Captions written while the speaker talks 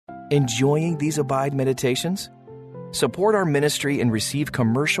Enjoying these Abide meditations? Support our ministry and receive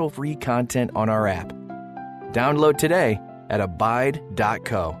commercial-free content on our app. Download today at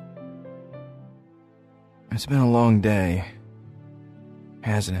abide.co. It's been a long day,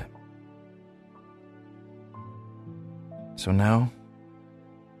 hasn't it? So now,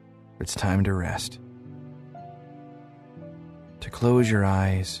 it's time to rest. To close your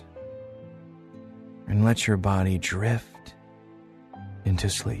eyes and let your body drift into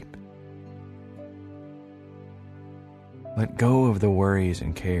sleep. Let go of the worries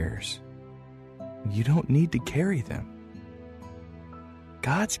and cares. You don't need to carry them.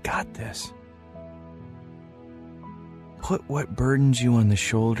 God's got this. Put what burdens you on the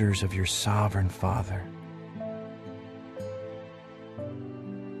shoulders of your sovereign Father.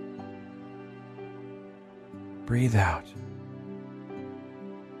 Breathe out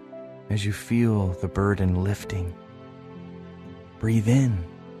as you feel the burden lifting. Breathe in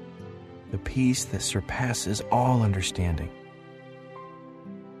the peace that surpasses all understanding.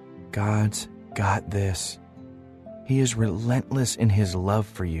 God's got this. He is relentless in His love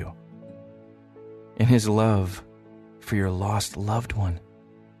for you, in His love for your lost loved one.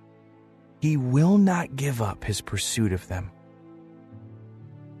 He will not give up His pursuit of them,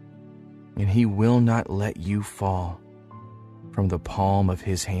 and He will not let you fall from the palm of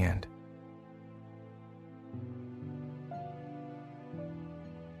His hand.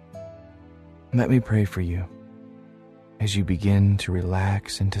 Let me pray for you as you begin to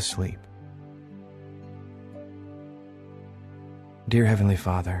relax and to sleep. Dear Heavenly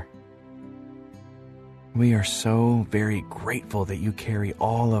Father, we are so very grateful that you carry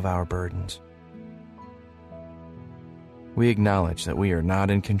all of our burdens. We acknowledge that we are not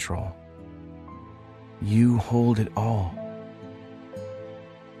in control. You hold it all.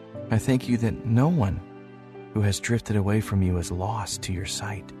 I thank you that no one who has drifted away from you is lost to your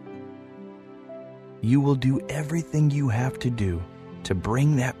sight. You will do everything you have to do to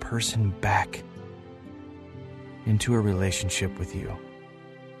bring that person back into a relationship with you.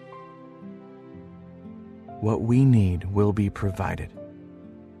 What we need will be provided,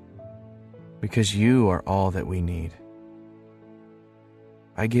 because you are all that we need.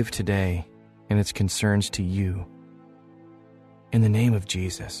 I give today and its concerns to you, in the name of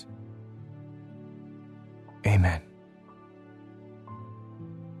Jesus. Amen.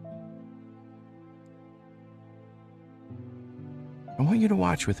 I want you to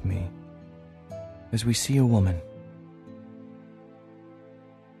watch with me as we see a woman,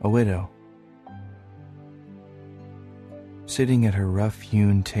 a widow, sitting at her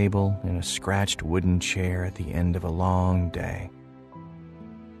rough-hewn table in a scratched wooden chair at the end of a long day.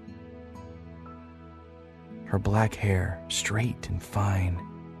 Her black hair, straight and fine,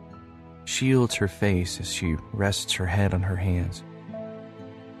 shields her face as she rests her head on her hands,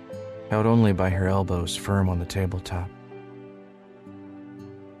 held only by her elbows firm on the tabletop.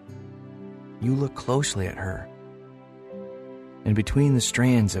 You look closely at her, and between the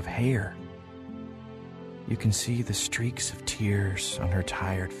strands of hair, you can see the streaks of tears on her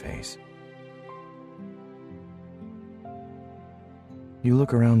tired face. You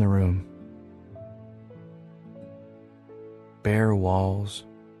look around the room. Bare walls,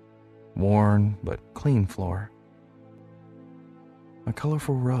 worn but clean floor, a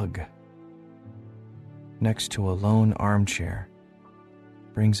colorful rug next to a lone armchair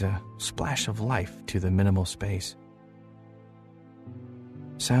brings a splash of life to the minimal space.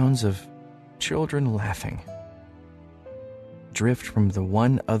 Sounds of children laughing drift from the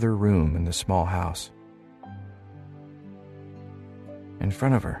one other room in the small house. In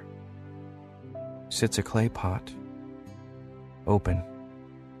front of her sits a clay pot, open,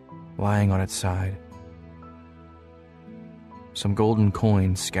 lying on its side. Some golden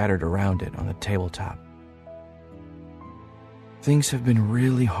coins scattered around it on the tabletop. Things have been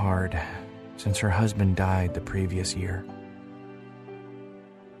really hard since her husband died the previous year.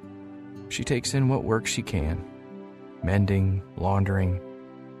 She takes in what work she can, mending, laundering.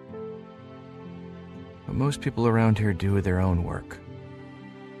 But most people around here do their own work.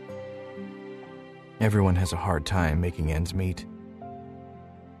 Everyone has a hard time making ends meet.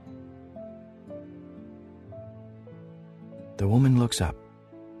 The woman looks up,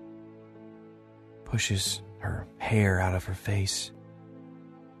 pushes her hair out of her face,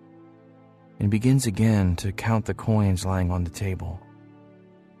 and begins again to count the coins lying on the table.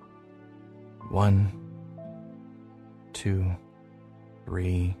 1, 2,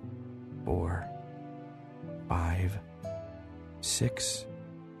 3, 4, 5, 6,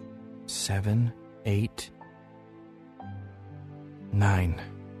 7, 8, 9.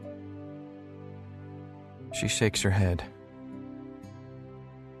 She shakes her head.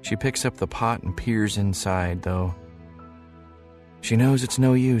 She picks up the pot and peers inside, though she knows it's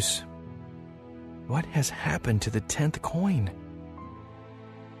no use. What has happened to the 10th coin?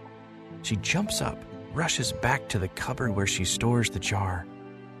 She jumps up, rushes back to the cupboard where she stores the jar,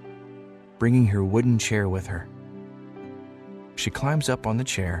 bringing her wooden chair with her. She climbs up on the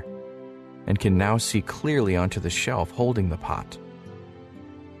chair and can now see clearly onto the shelf holding the pot.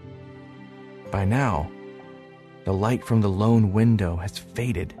 By now, the light from the lone window has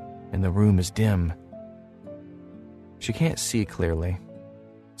faded and the room is dim. She can't see clearly,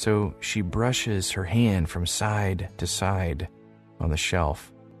 so she brushes her hand from side to side on the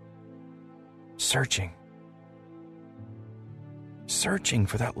shelf, searching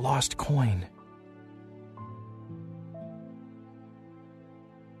for that lost coin.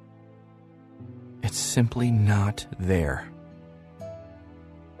 It's simply not there.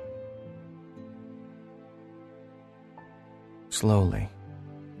 Slowly,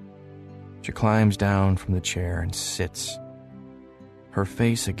 she climbs down from the chair and sits, her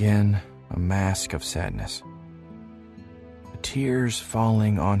face again a mask of sadness, the tears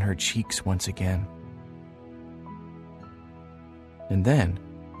falling on her cheeks once again. And then,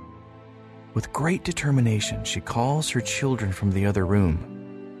 with great determination, she calls her children from the other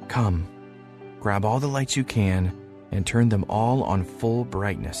room. Come, grab all the lights you can and turn them all on full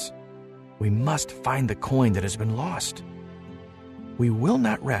brightness. We must find the coin that has been lost. We will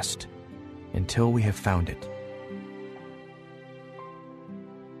not rest until we have found it.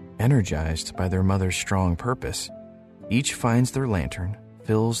 Energized by their mother's strong purpose, each finds their lantern,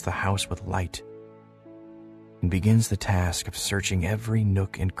 fills the house with light, and begins the task of searching every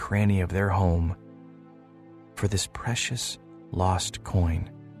nook and cranny of their home for this precious lost coin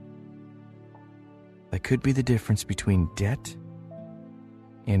that could be the difference between debt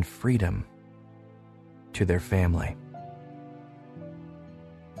and freedom to their family.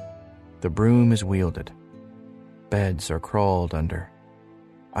 The broom is wielded, beds are crawled under,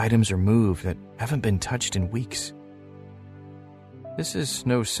 items are moved that haven't been touched in weeks. This is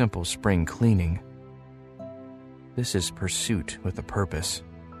no simple spring cleaning. This is pursuit with a purpose.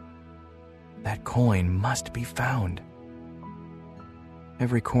 That coin must be found.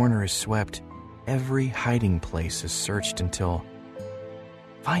 Every corner is swept, every hiding place is searched until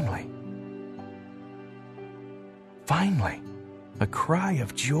finally, a cry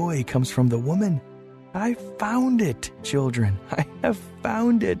of joy comes from the woman. I found it, children. I have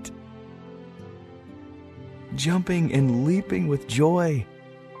found it. Jumping and leaping with joy,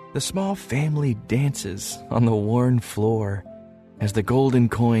 the small family dances on the worn floor as the golden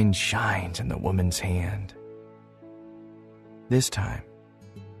coin shines in the woman's hand. This time,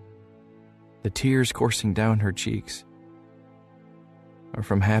 the tears coursing down her cheeks are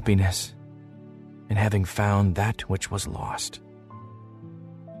from happiness and having found that which was lost.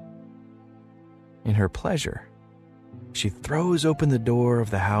 In her pleasure, she throws open the door of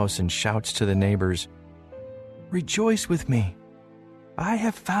the house and shouts to the neighbors, "Rejoice with me! I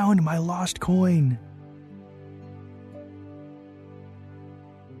have found my lost coin!"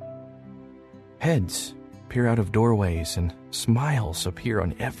 Heads peer out of doorways and smiles appear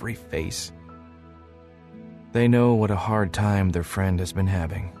on every face. They know what a hard time their friend has been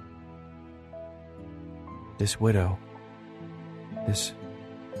having. This widow, this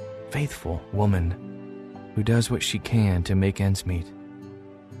faithful woman who does what she can to make ends meet.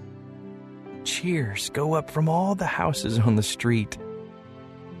 Cheers go up from all the houses on the street.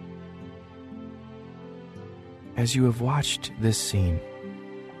 As you have watched this scene,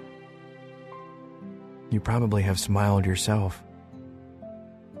 you probably have smiled yourself.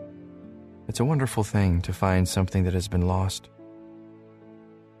 It's a wonderful thing to find something that has been lost.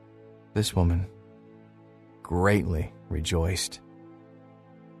 This woman greatly rejoiced.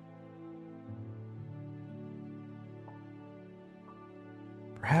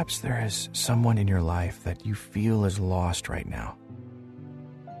 Perhaps there is someone in your life that you feel is lost right now.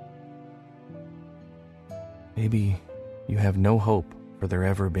 Maybe you have no hope for their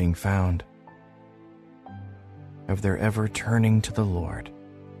ever being found, of their ever turning to the Lord.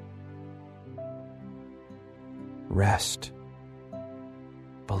 Rest,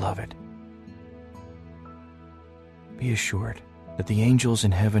 beloved. Be assured that the angels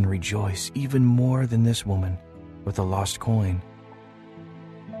in heaven rejoice even more than this woman with the lost coin,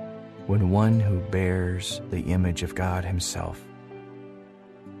 when one who bears the image of God Himself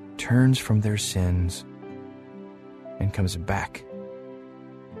turns from their sins and comes back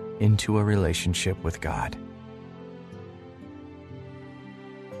into a relationship with God.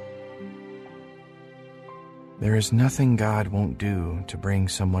 There is nothing God won't do to bring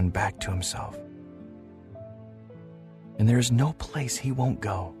someone back to Himself. And there is no place He won't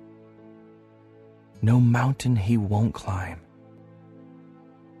go No mountain he won't climb.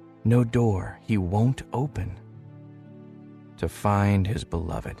 No door he won't open to find his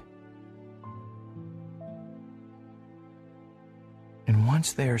beloved. And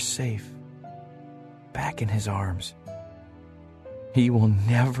once they are safe, back in his arms, he will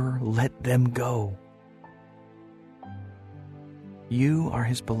never let them go. You are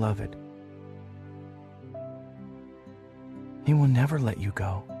his beloved. He will never let you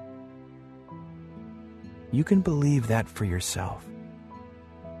go. You can believe that for yourself,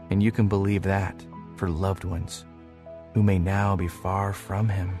 and you can believe that for loved ones who may now be far from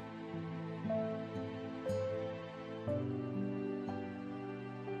him.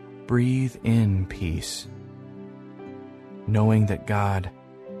 Breathe in peace, knowing that God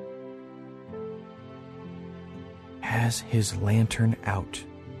has his lantern out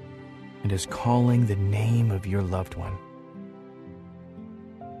and is calling the name of your loved one.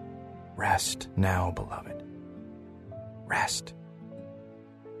 Rest now, beloved. Rest,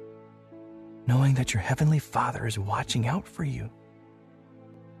 knowing that your Heavenly Father is watching out for you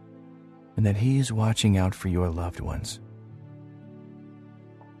and that he is watching out for your loved ones.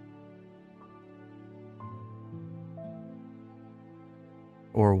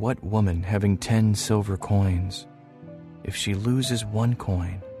 Or what woman having 10 silver coins, if she loses one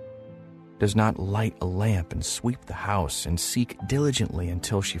coin, does not light a lamp and sweep the house and seek diligently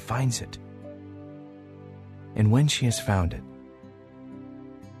until she finds it? And when she has found it,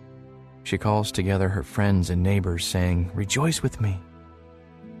 she calls together her friends and neighbors, saying, "Rejoice with me,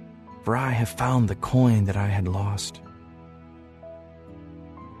 for I have found the coin that I had lost."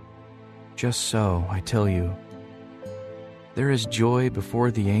 Just so, I tell you, there is joy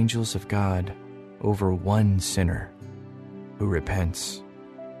before the angels of God over one sinner who repents.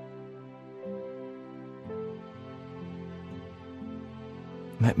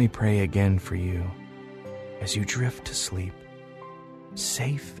 Let me pray again for you as you drift to sleep,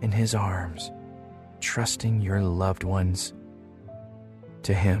 safe in his arms, trusting your loved ones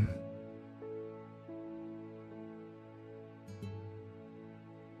to him.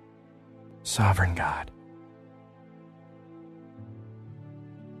 Sovereign God,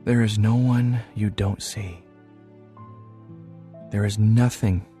 there is no one you don't see. There is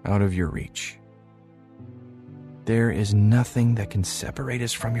nothing out of your reach. There is nothing that can separate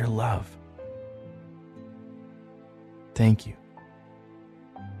us from your love. Thank you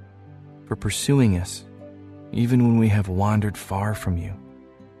for pursuing us even when we have wandered far from you.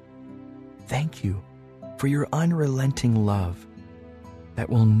 Thank you for your unrelenting love that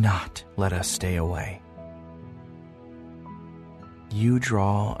will not let us stay away. You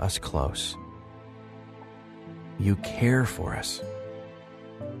draw us close. You care for us.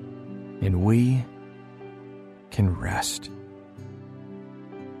 And we can rest.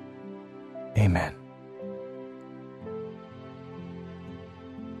 Amen.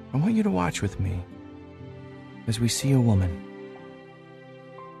 I want you to watch with me as we see a woman,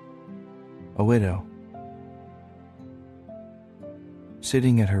 a widow,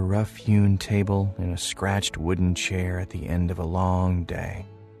 sitting at her rough-hewn table in a scratched wooden chair at the end of a long day.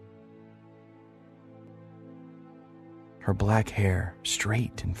 Her black hair,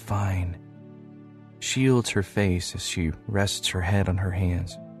 straight and fine, shields her face as she rests her head on her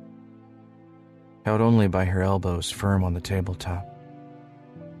hands, held only by her elbows firm on the tabletop.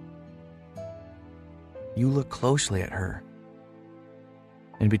 You look closely at her,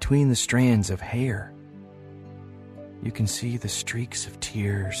 and between the strands of hair, you can see the streaks of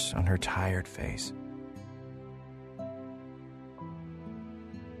tears on her tired face.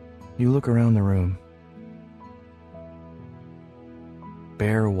 You look around the room.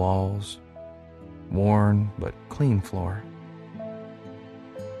 Bare walls, worn but clean floor,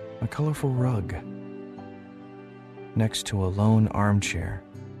 a colorful rug next to a lone armchair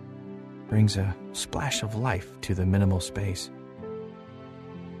brings a splash of life to the minimal space.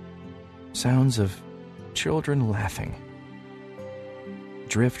 Sounds of children laughing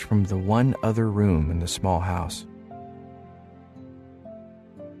drift from the one other room in the small house.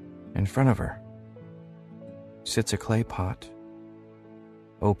 In front of her sits a clay pot,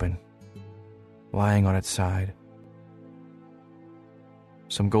 open, lying on its side.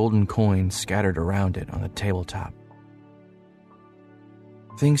 Some golden coins scattered around it on the tabletop.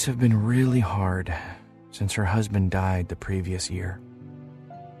 Things have been really hard since her husband died the previous year.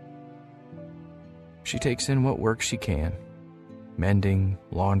 She takes in what work she can, mending,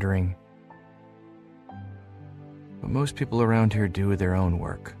 laundering. But most people around here do their own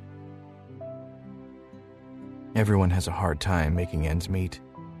work. Everyone has a hard time making ends meet.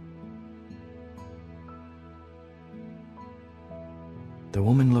 The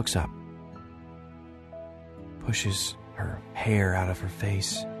woman looks up, pushes her hair out of her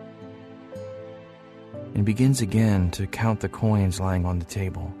face, and begins again to count the coins lying on the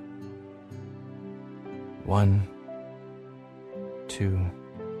table. 1, 2,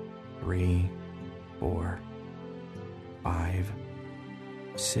 3, 4, 5,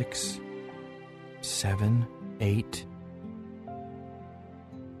 6, 7, 8,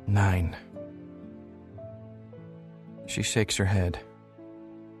 9. She shakes her head.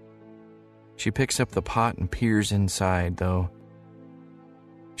 She picks up the pot and peers inside, though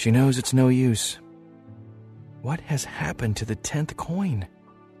she knows it's no use. What has happened to the 10th coin?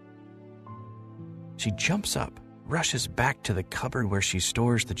 She jumps up, rushes back to the cupboard where she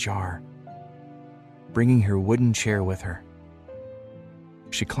stores the jar, bringing her wooden chair with her.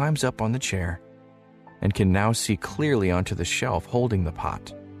 She climbs up on the chair and can now see clearly onto the shelf holding the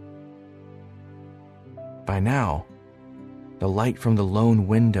pot. By now, the light from the lone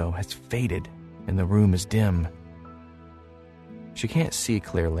window has faded and the room is dim. She can't see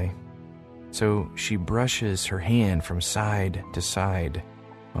clearly, so she brushes her hand from side to side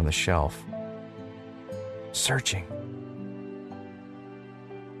on the shelf, searching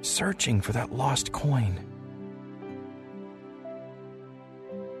for that lost coin.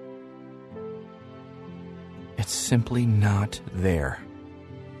 It's simply not there.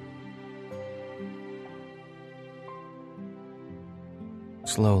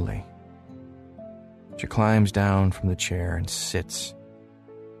 Slowly, she climbs down from the chair and sits,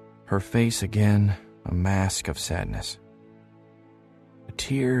 her face again a mask of sadness, the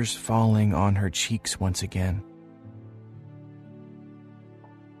tears falling on her cheeks once again.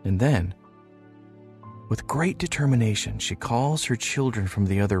 And then, with great determination, she calls her children from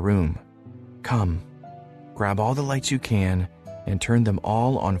the other room. Come, grab all the lights you can and turn them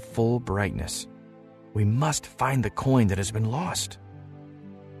all on full brightness. We must find the coin that has been lost.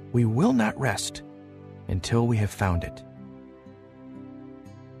 We will not rest until we have found it.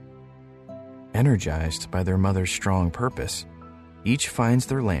 Energized by their mother's strong purpose, each finds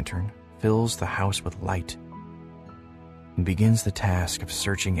their lantern, fills the house with light, and begins the task of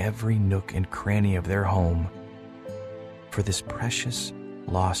searching every nook and cranny of their home for this precious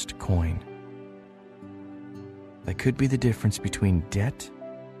lost coin that could be the difference between debt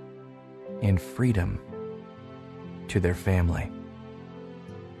and freedom to their family.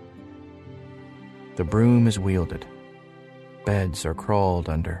 The broom is wielded, beds are crawled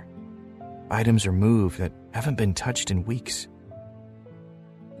under, items are moved that haven't been touched in weeks.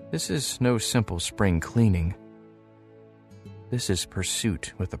 This is no simple spring cleaning. This is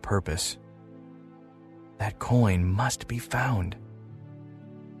pursuit with a purpose. That coin must be found.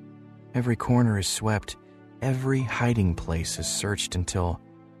 Every corner is swept, every hiding place is searched until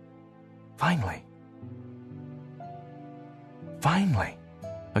finally,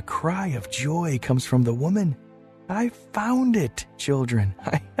 a cry of joy comes from the woman. I found it, children.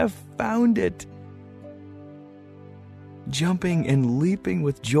 I have found it. Jumping and leaping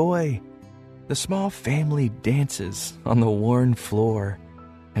with joy, the small family dances on the worn floor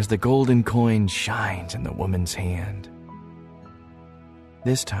as the golden coin shines in the woman's hand.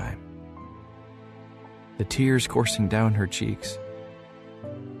 This time, the tears coursing down her cheeks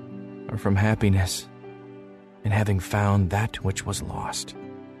are from happiness in having found that which was lost.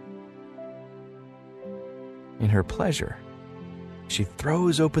 In her pleasure, she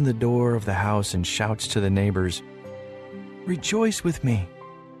throws open the door of the house and shouts to the neighbors, "Rejoice with me!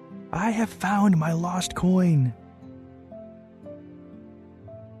 I have found my lost coin!"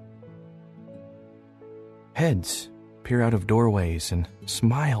 Heads peer out of doorways and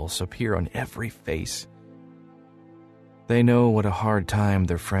smiles appear on every face. They know what a hard time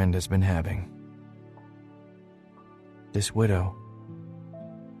their friend has been having. This widow,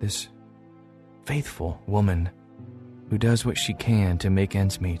 this faithful woman who does what she can to make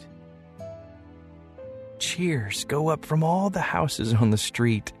ends meet. Cheers go up from all the houses on the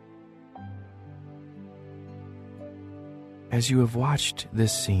street. As you have watched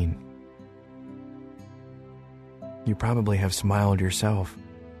this scene, you probably have smiled yourself.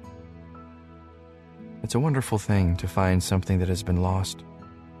 It's a wonderful thing to find something that has been lost.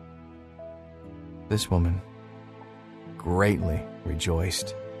 This woman greatly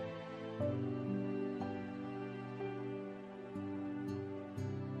rejoiced.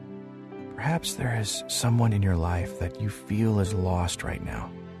 Perhaps there is someone in your life that you feel is lost right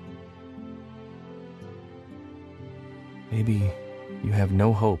now. Maybe you have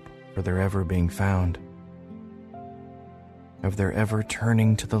no hope for their ever being found, of their ever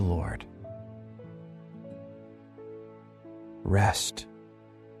turning to the Lord. Rest,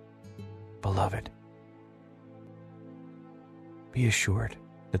 beloved. Be assured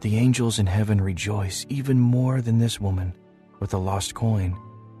that the angels in heaven rejoice even more than this woman with the lost coin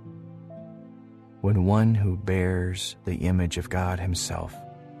when one who bears the image of God Himself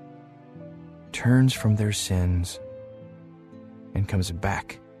turns from their sins and comes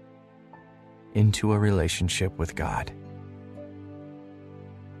back into a relationship with God.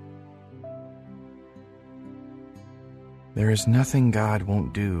 There is nothing God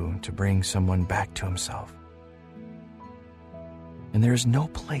won't do to bring someone back to Himself. And there is no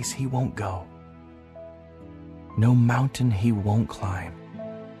place He won't go, no mountain He won't climb,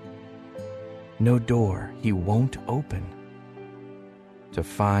 no door He won't open to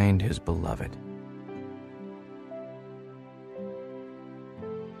find His beloved.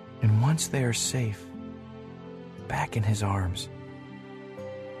 And once they are safe, back in His arms,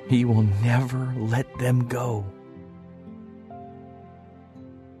 He will never let them go.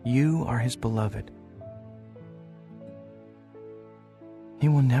 You are His beloved. He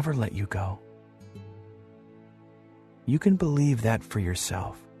will never let you go. You can believe that for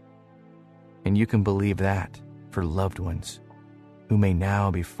yourself, and you can believe that for loved ones who may now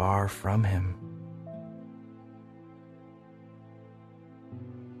be far from Him.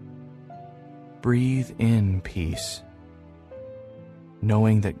 Breathe in peace,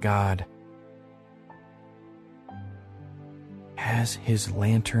 knowing that God has His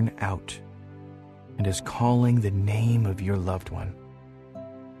lantern out and is calling the name of your loved one.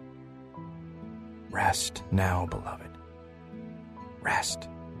 Rest now, beloved. Rest,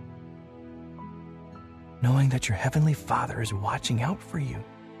 knowing that your Heavenly Father is watching out for you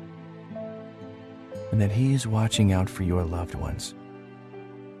and that He is watching out for your loved ones.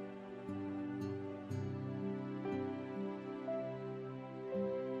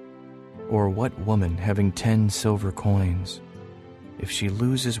 Or what woman having 10 silver coins, if she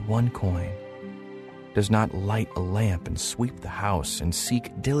loses one coin, does not light a lamp and sweep the house and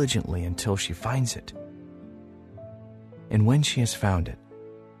seek diligently until she finds it? And when she has found it,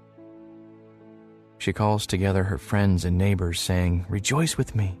 she calls together her friends and neighbors, saying, "Rejoice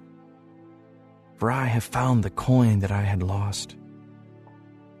with me, for I have found the coin that I had lost."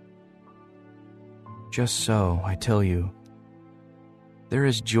 Just so, I tell you, there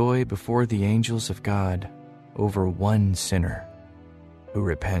is joy before the angels of God over one sinner who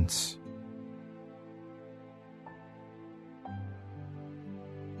repents.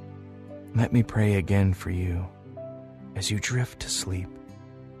 Let me pray again for you as you drift to sleep,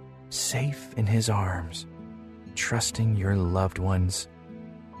 safe in His arms, trusting your loved ones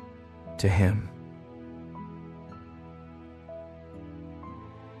to Him.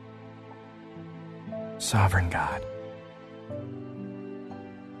 Sovereign God,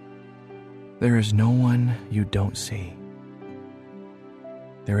 there is no one you don't see.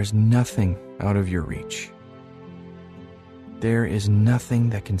 There is nothing out of your reach. There is nothing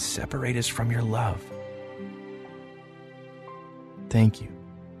that can separate us from your love. Thank you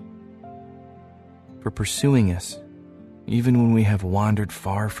for pursuing us even when we have wandered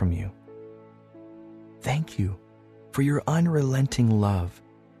far from you. Thank you for your unrelenting love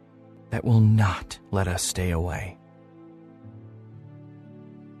that will not let us stay away.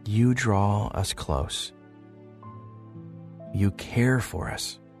 You draw us close. You care for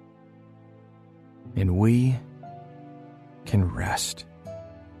us. And we can rest.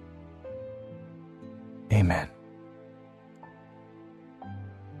 Amen.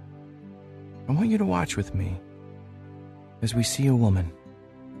 I want you to watch with me as we see a woman,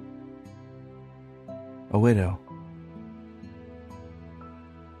 a widow,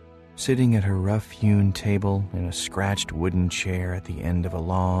 sitting at her rough-hewn table in a scratched wooden chair at the end of a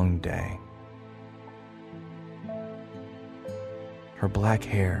long day. Her black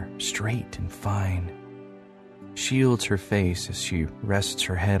hair, straight and fine, shields her face as she rests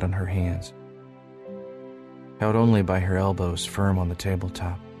her head on her hands, held only by her elbows firm on the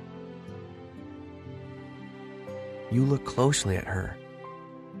tabletop. You look closely at her,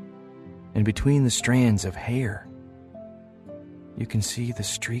 and between the strands of hair, you can see the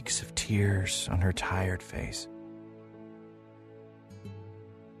streaks of tears on her tired face.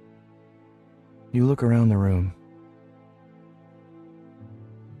 You look around the room.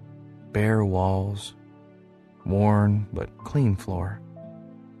 Bare walls, worn but clean floor,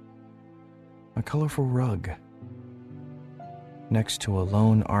 a colorful rug next to a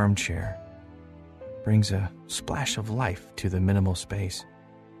lone armchair brings a splash of life to the minimal space.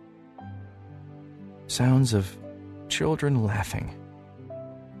 Sounds of children laughing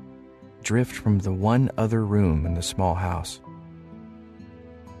drift from the one other room in the small house.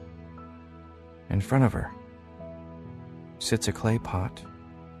 In front of her sits a clay pot,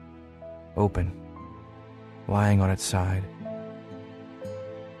 open, lying on its side.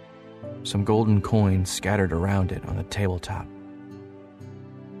 some golden coins scattered around it on the tabletop.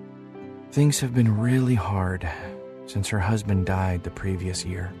 Things have been really hard since her husband died the previous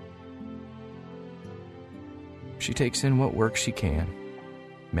year. She takes in what work she can,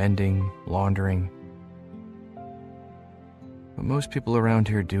 mending, laundering. But most people around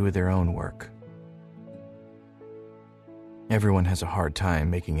here do their own work. Everyone has a hard time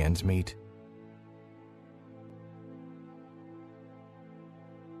making ends meet.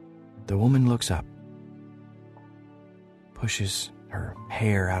 The woman looks up, pushes her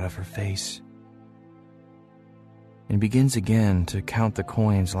hair out of her face, and begins again to count the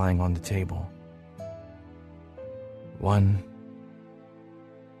coins lying on the table. 1,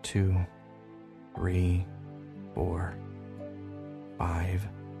 2, 3, 4, 5,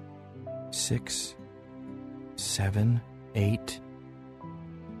 6, 7, 8,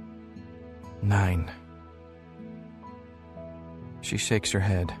 9. She shakes her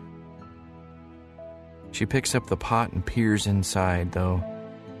head. She picks up the pot and peers inside, though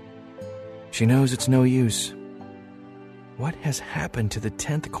she knows it's no use. What has happened to the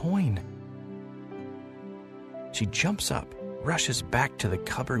 10th coin? She jumps up, rushes back to the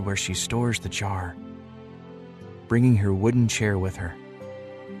cupboard where she stores the jar, bringing her wooden chair with her.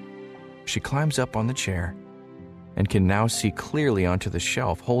 She climbs up on the chair and can now see clearly onto the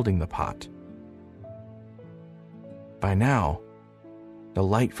shelf holding the pot. By now, the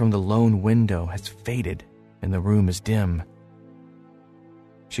light from the lone window has faded and the room is dim.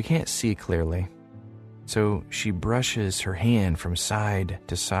 She can't see clearly, so she brushes her hand from side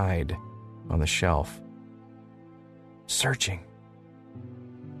to side on the shelf, searching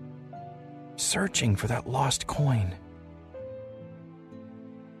for that lost coin.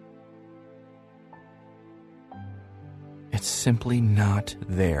 It's simply not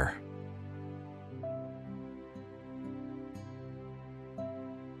there.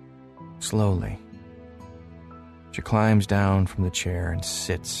 Slowly, she climbs down from the chair and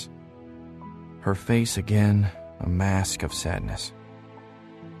sits, her face again a mask of sadness,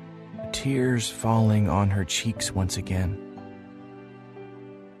 the tears falling on her cheeks once again.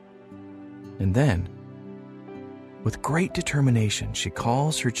 And then, with great determination, she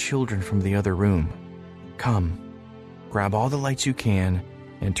calls her children from the other room. Come, grab all the lights you can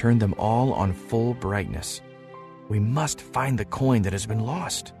and turn them all on full brightness. We must find the coin that has been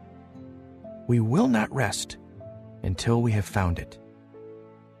lost. We will not rest until we have found it.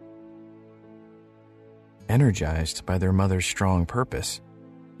 Energized by their mother's strong purpose,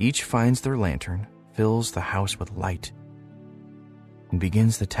 each finds their lantern, fills the house with light, and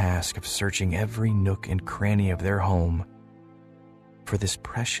begins the task of searching every nook and cranny of their home for this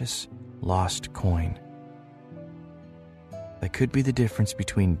precious lost coin that could be the difference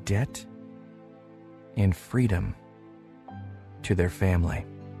between debt and freedom to their family.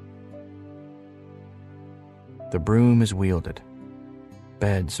 The broom is wielded,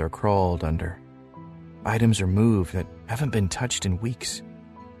 beds are crawled under, items are moved that haven't been touched in weeks.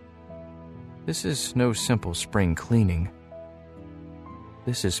 This is no simple spring cleaning.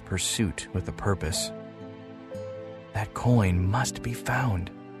 This is pursuit with a purpose. That coin must be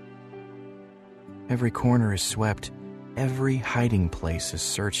found. Every corner is swept, every hiding place is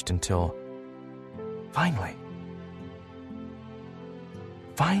searched until finally,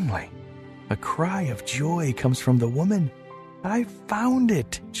 a cry of joy comes from the woman. I found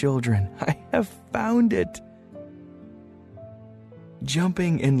it, children. I have found it.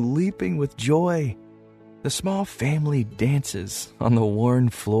 Jumping and leaping with joy, the small family dances on the worn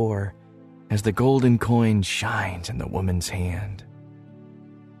floor as the golden coin shines in the woman's hand.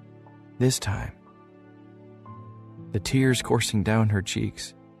 This time, the tears coursing down her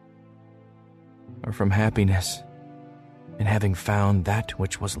cheeks are from happiness in having found that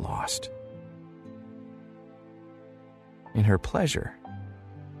which was lost. In her pleasure,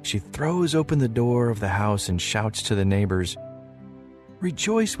 she throws open the door of the house and shouts to the neighbors,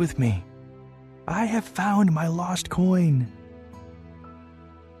 "Rejoice with me! I have found my lost coin!"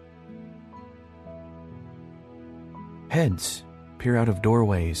 Heads peer out of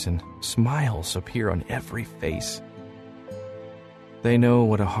doorways and smiles appear on every face. They know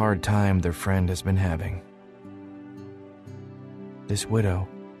what a hard time their friend has been having. This widow,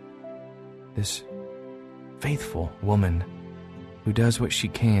 this faithful woman who does what she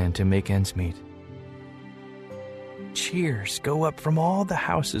can to make ends meet. Cheers go up from all the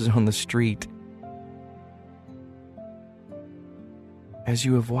houses on the street. As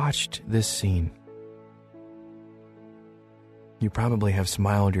you have watched this scene, you probably have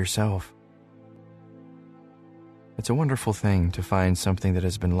smiled yourself. It's a wonderful thing to find something that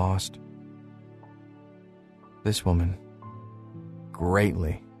has been lost. This woman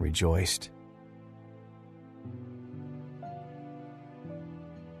greatly rejoiced.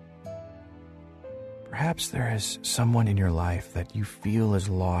 Perhaps there is someone in your life that you feel is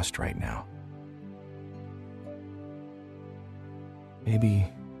lost right now. Maybe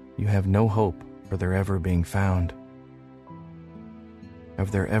you have no hope for their ever being found,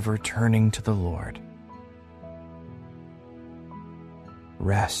 of their ever turning to the Lord.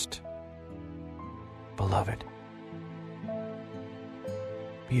 Rest, beloved.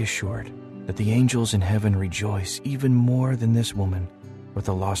 Be assured that the angels in heaven rejoice even more than this woman with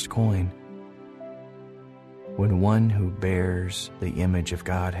the lost coin, when one who bears the image of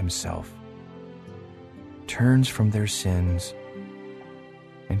God Himself turns from their sins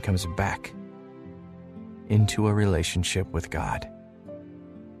and comes back into a relationship with God.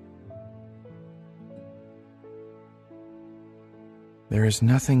 There is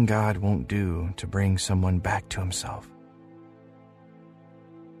nothing God won't do to bring someone back to Himself.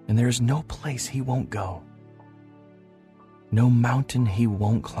 And there is no place He won't go, no mountain He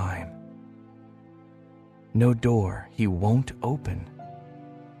won't climb, no door He won't open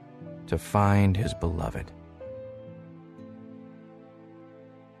to find His beloved.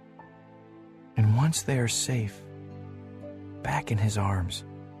 And once they are safe, back in His arms,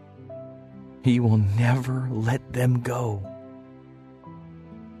 He will never let them go.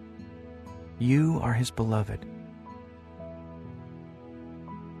 You are His beloved.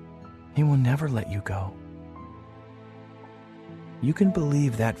 He will never let you go. You can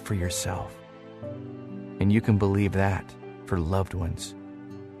believe that for yourself, and you can believe that for loved ones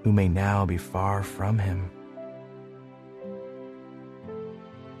who may now be far from Him.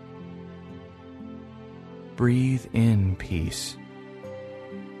 Breathe in peace,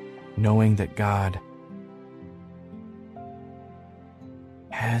 knowing that God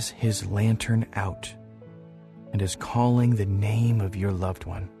has His lantern out and is calling the name of your loved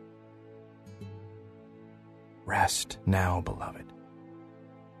one. Rest now, beloved.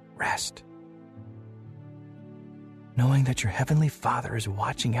 Rest, knowing that your Heavenly Father is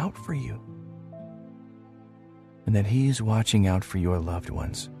watching out for you and that He is watching out for your loved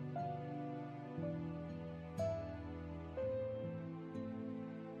ones.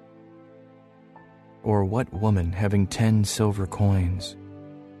 Or what woman having 10 silver coins,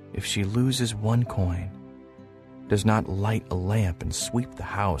 if she loses one coin, does not light a lamp and sweep the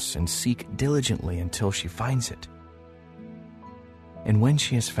house and seek diligently until she finds it? And when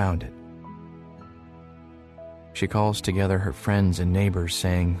she has found it, she calls together her friends and neighbors,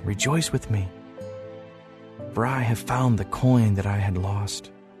 saying, "Rejoice with me, for I have found the coin that I had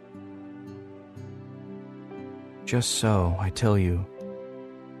lost." Just so, I tell you,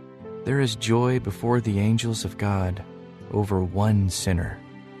 there is joy before the angels of God over one sinner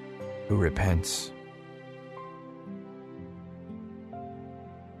who repents.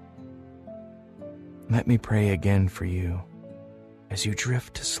 Let me pray again for you as you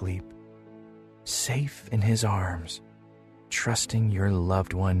drift to sleep, safe in His arms, trusting your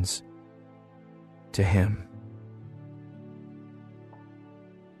loved ones to Him.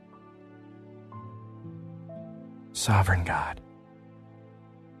 Sovereign God,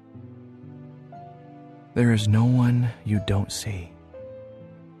 there is no one you don't see.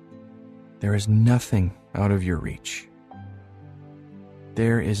 There is nothing out of your reach.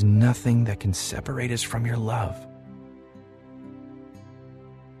 There is nothing that can separate us from your love.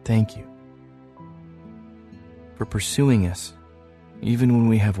 Thank you for pursuing us even when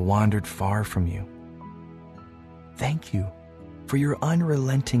we have wandered far from you. Thank you for your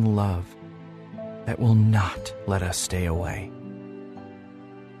unrelenting love that will not let us stay away.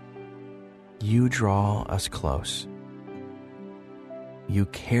 You draw us close. You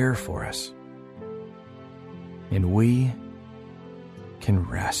care for us. And we can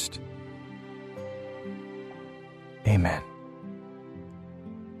rest. Amen.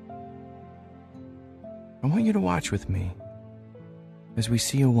 I want you to watch with me as we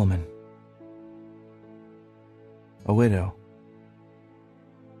see a woman, a widow,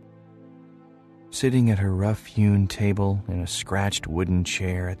 sitting at her rough-hewn table in a scratched wooden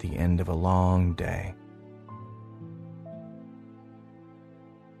chair at the end of a long day.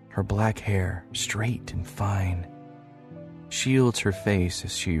 Her black hair, straight and fine, shields her face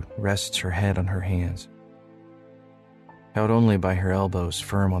as she rests her head on her hands, held only by her elbows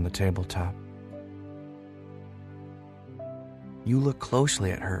firm on the tabletop. You look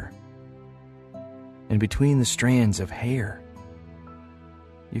closely at her, and between the strands of hair,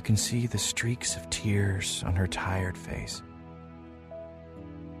 you can see the streaks of tears on her tired face.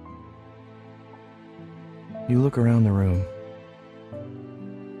 You look around the room.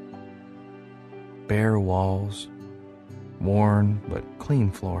 Bare walls, worn but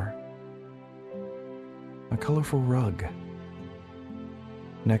clean floor. A colorful rug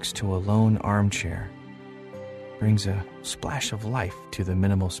next to a lone armchair brings a splash of life to the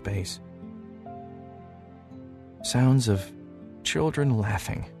minimal space. Sounds of children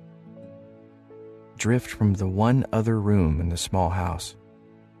laughing drift from the one other room in the small house.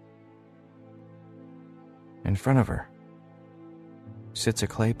 In front of her sits a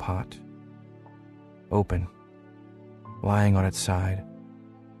clay pot, open, lying on its side.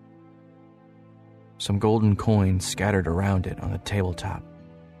 Some golden coins scattered around it on the tabletop.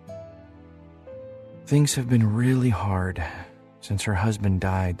 Things have been really hard since her husband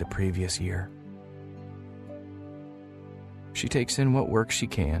died the previous year. She takes in what work she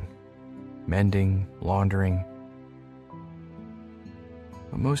can, mending, laundering.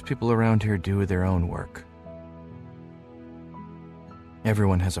 But most people around here do their own work.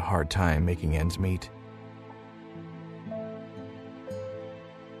 Everyone has a hard time making ends meet.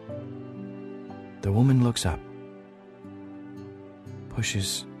 The woman looks up,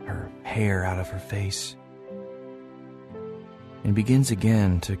 pushes her hair out of her face, and begins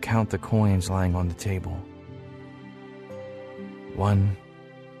again to count the coins lying on the table. 1,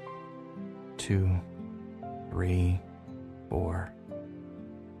 2, 3, 4,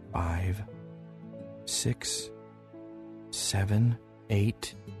 5, 6, 7,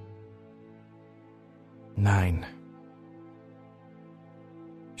 8, 9.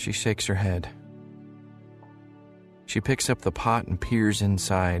 She shakes her head. She picks up the pot and peers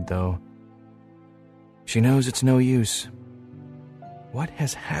inside, though she knows it's no use. What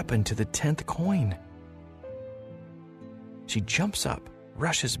has happened to the 10th coin? She jumps up,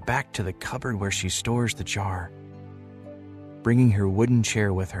 rushes back to the cupboard where she stores the jar, bringing her wooden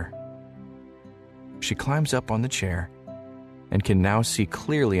chair with her. She climbs up on the chair and can now see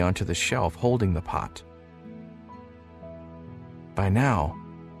clearly onto the shelf holding the pot. By now,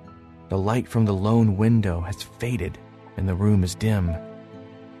 the light from the lone window has faded and the room is dim.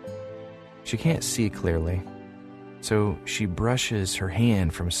 She can't see clearly, so she brushes her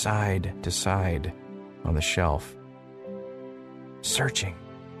hand from side to side on the shelf, searching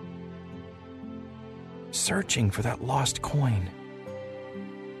for that lost coin.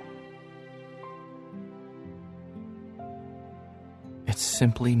 It's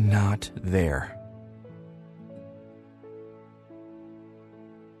simply not there.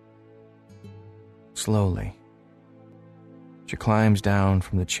 Slowly, she climbs down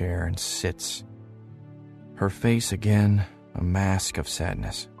from the chair and sits, her face again a mask of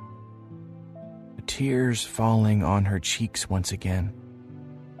sadness, the tears falling on her cheeks once again.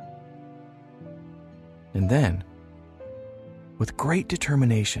 And then, with great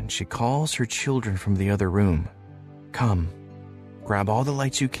determination, she calls her children from the other room. Come, grab all the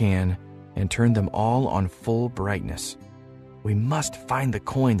lights you can and turn them all on full brightness. We must find the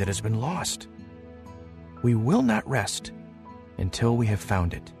coin that has been lost. We will not rest until we have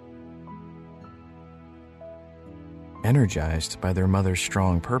found it. Energized by their mother's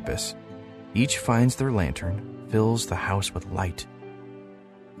strong purpose, each finds their lantern, fills the house with light,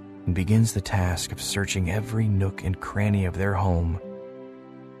 and begins the task of searching every nook and cranny of their home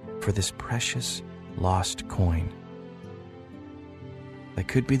for this precious lost coin that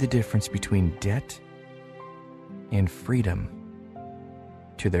could be the difference between debt and freedom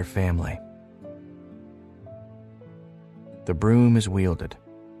to their family. The broom is wielded,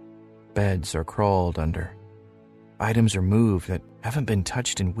 beds are crawled under, items are moved that haven't been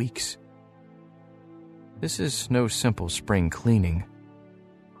touched in weeks. This is no simple spring cleaning.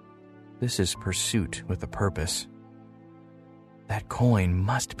 This is pursuit with a purpose. That coin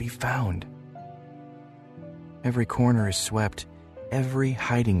must be found. Every corner is swept, every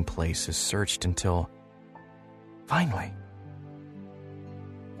hiding place is searched until finally,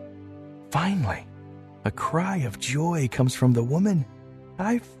 a cry of joy comes from the woman.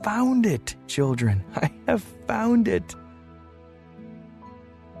 I found it, children. I have found it.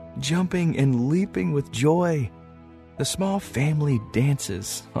 Jumping and leaping with joy, the small family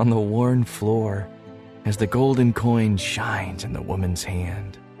dances on the worn floor as the golden coin shines in the woman's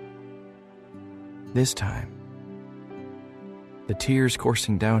hand. This time, the tears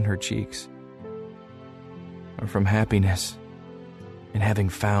coursing down her cheeks are from happiness in having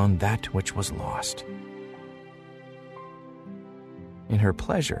found that which was lost. In her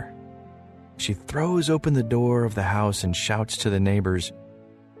pleasure, she throws open the door of the house and shouts to the neighbors,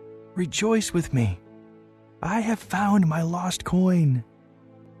 "Rejoice with me! I have found my lost coin!"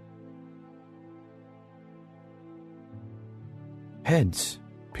 Heads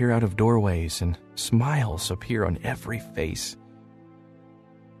peer out of doorways and smiles appear on every face.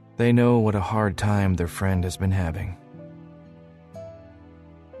 They know what a hard time their friend has been having.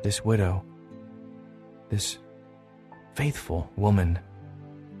 this widow, this faithful woman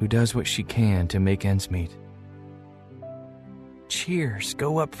who does what she can to make ends meet. Cheers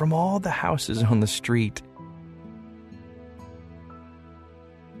go up from all the houses on the street.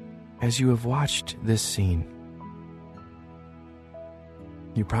 As you have watched this scene,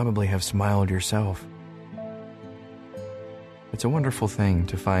 you probably have smiled yourself. It's a wonderful thing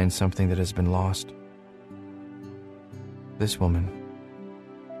to find something that has been lost. This woman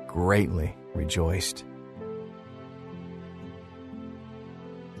greatly rejoiced.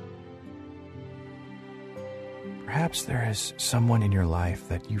 Perhaps there is someone in your life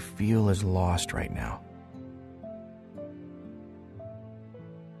that you feel is lost right now.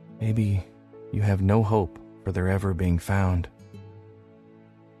 Maybe you have no hope for their ever being found,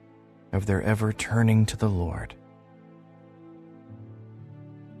 of their ever turning to the Lord.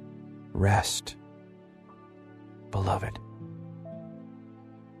 Rest, beloved.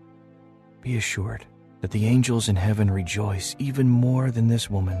 Be assured that the angels in heaven rejoice even more than this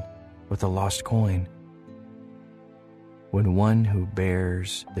woman with the lost coin when one who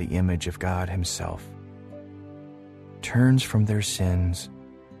bears the image of God Himself turns from their sins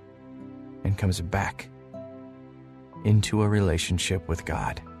and comes back into a relationship with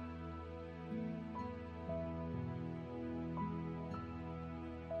God.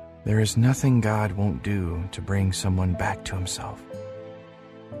 There is nothing God won't do to bring someone back to Himself.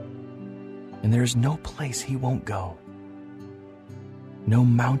 And there is no place He won't go, no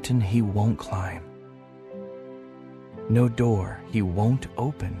mountain He won't climb, no door He won't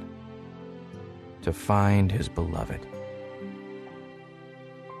open to find His beloved.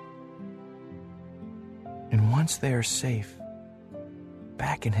 And once they are safe,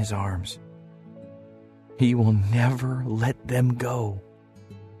 back in His arms, He will never let them go.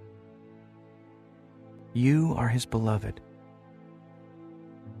 You are His beloved.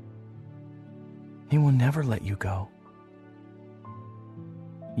 He will never let you go.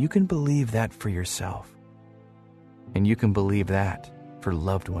 You can believe that for yourself, and you can believe that for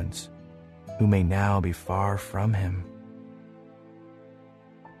loved ones who may now be far from Him.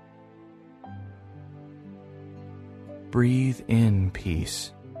 Breathe in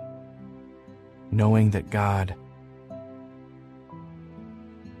peace, knowing that God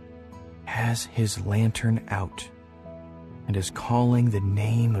has His lantern out and is calling the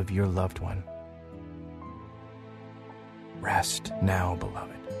name of your loved one. Rest now,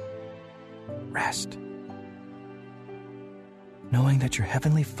 beloved. Rest, knowing that your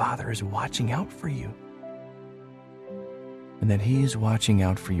Heavenly Father is watching out for you and that He is watching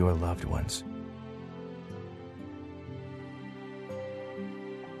out for your loved ones.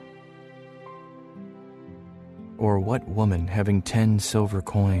 Or what woman having 10 silver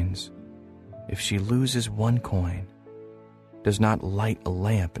coins, if she loses one coin, does not light a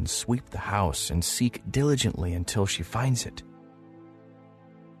lamp and sweep the house and seek diligently until she finds it?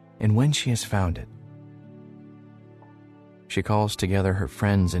 And when she has found it, she calls together her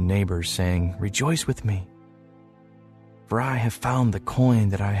friends and neighbors, saying, "Rejoice with me, for I have found the coin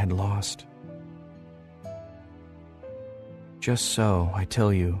that I had lost." Just so, I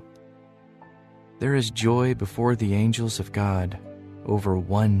tell you, there is joy before the angels of God over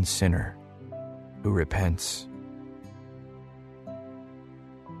one sinner who repents.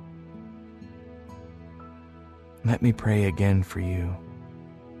 Let me pray again for you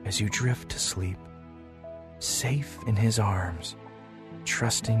as you drift to sleep, safe in His arms,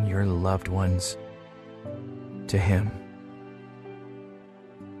 trusting your loved ones to Him.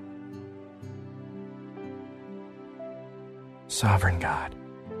 Sovereign God,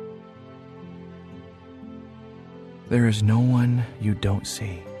 there is no one you don't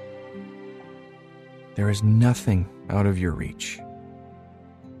see. There is nothing out of your reach.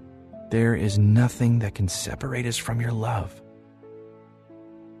 There is nothing that can separate us from your love.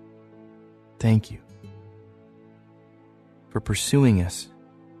 Thank you for pursuing us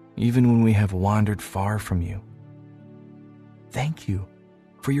even when we have wandered far from you. Thank you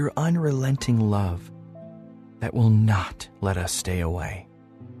for your unrelenting love that will not let us stay away.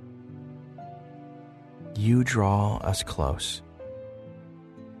 You draw us close.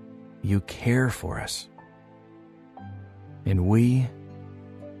 You care for us. And we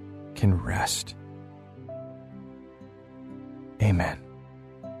can rest. Amen.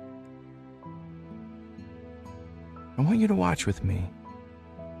 I want you to watch with me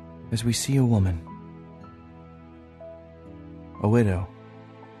as we see a woman, a widow,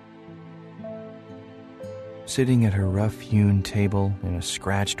 sitting at her rough-hewn table in a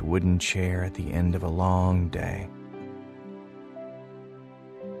scratched wooden chair at the end of a long day.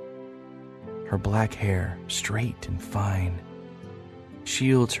 Her black hair, straight and fine,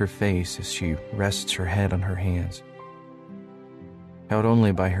 shields her face as she rests her head on her hands, held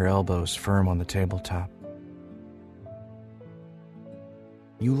only by her elbows firm on the tabletop.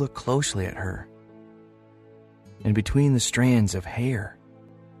 You look closely at her, and between the strands of hair,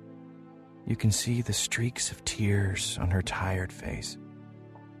 you can see the streaks of tears on her tired face.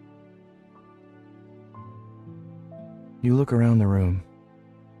 You look around the room.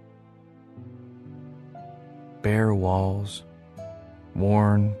 Bare walls,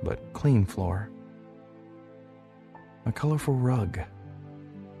 worn but clean floor. A colorful rug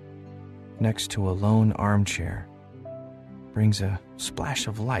next to a lone armchair brings a splash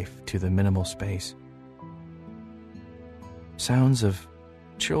of life to the minimal space. Sounds of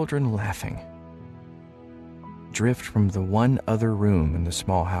children laughing drift from the one other room in the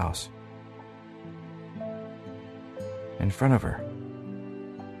small house. In front of her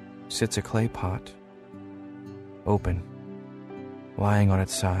sits a clay pot, open, lying on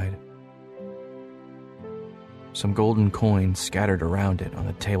its side. Some golden coins scattered around it on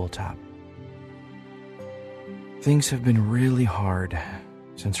the tabletop. Things have been really hard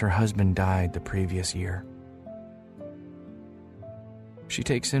since her husband died the previous year. She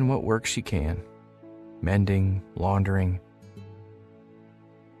takes in what work she can, mending, laundering.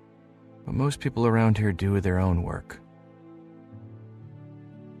 But most people around here do their own work.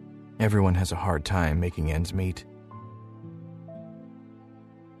 Everyone has a hard time making ends meet.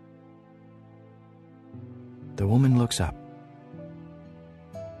 The woman looks up,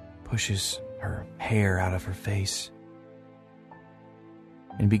 pushes her hair out of her face,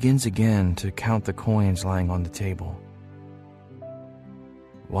 and begins again to count the coins lying on the table.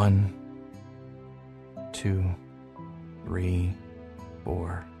 1, 2, 3,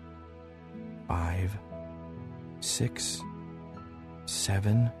 4, 5, 6,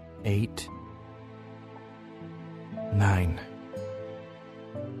 7, 8, 9.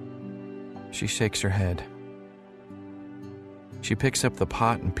 She shakes her head. She picks up the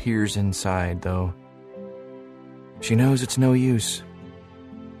pot and peers inside, though she knows it's no use.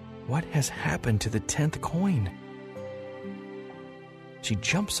 What has happened to the 10th coin? She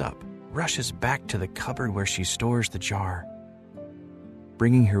jumps up, rushes back to the cupboard where she stores the jar,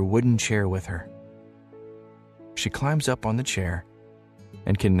 bringing her wooden chair with her. She climbs up on the chair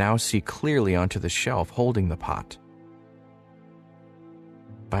and can now see clearly onto the shelf holding the pot.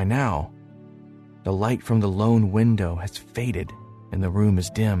 By now, the light from the lone window has faded and the room is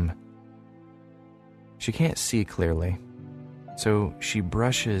dim. She can't see clearly, so she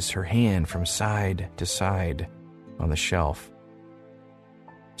brushes her hand from side to side on the shelf,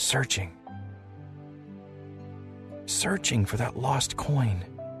 searching for that lost coin.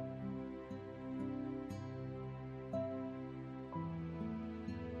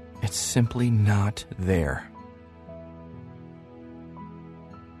 It's simply not there.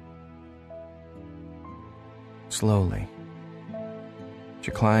 Slowly,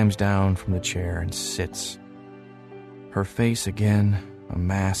 she climbs down from the chair and sits, her face again a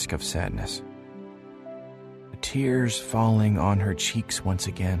mask of sadness, the tears falling on her cheeks once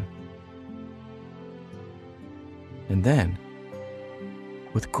again. And then,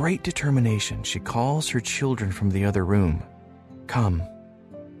 with great determination, she calls her children from the other room. Come,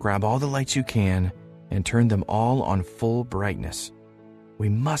 grab all the lights you can and turn them all on full brightness. We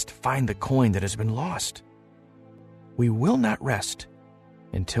must find the coin that has been lost. We will not rest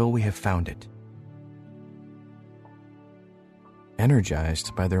until we have found it.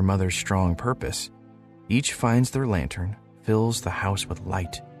 Energized by their mother's strong purpose, each finds their lantern, fills the house with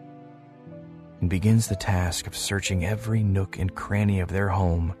light, and begins the task of searching every nook and cranny of their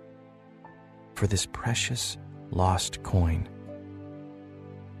home for this precious lost coin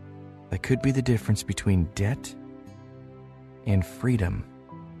that could be the difference between debt and freedom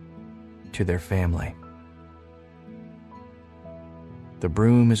to their family. The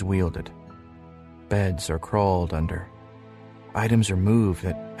broom is wielded, beds are crawled under, items are moved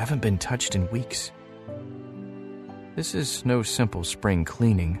that haven't been touched in weeks. This is no simple spring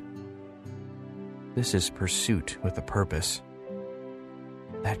cleaning. This is pursuit with a purpose.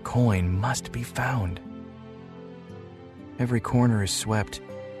 That coin must be found. Every corner is swept,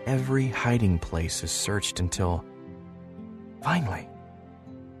 every hiding place is searched until finally,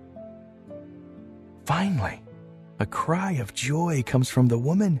 a cry of joy comes from the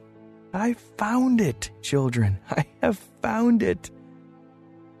woman. I found it, children. I have found it.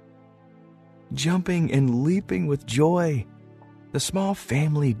 Jumping and leaping with joy, the small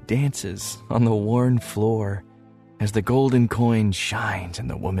family dances on the worn floor as the golden coin shines in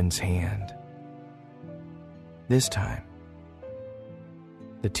the woman's hand. This time,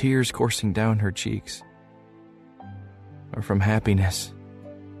 the tears coursing down her cheeks, or from happiness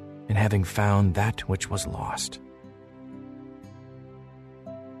in having found that which was lost.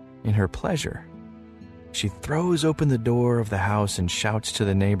 In her pleasure, she throws open the door of the house and shouts to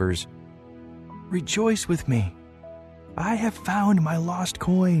the neighbors, "Rejoice with me! I have found my lost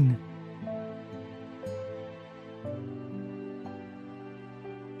coin!"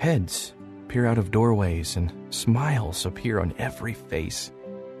 Heads peer out of doorways and smiles appear on every face.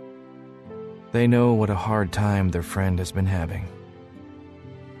 They know what a hard time their friend has been having.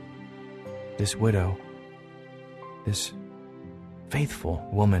 This widow, this faithful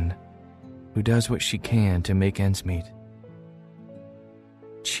woman who does what she can to make ends meet.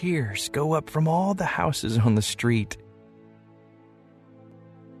 Cheers go up from all the houses on the street.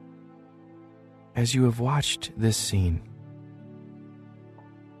 As you have watched this scene,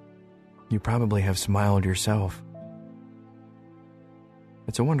 you probably have smiled yourself.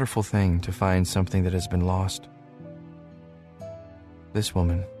 It's a wonderful thing to find something that has been lost. This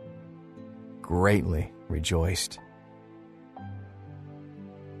woman greatly rejoiced.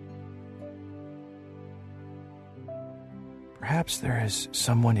 Perhaps there is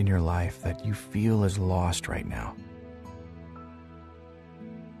someone in your life that you feel is lost right now.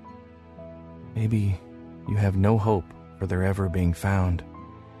 Maybe you have no hope for their ever being found,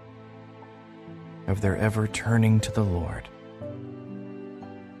 of their ever turning to the Lord.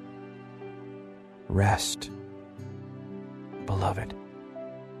 Rest, beloved.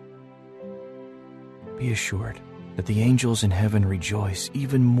 Be assured that the angels in heaven rejoice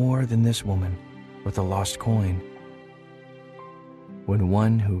even more than this woman with the lost coin, when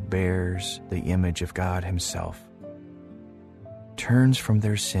one who bears the image of God Himself turns from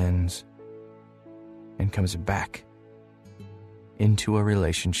their sins and comes back into a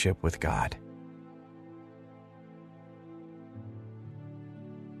relationship with God.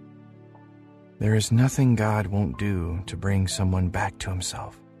 There is nothing God won't do to bring someone back to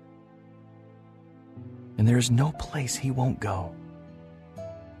Himself. And there is no place He won't go,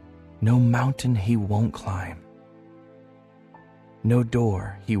 no mountain He won't climb, no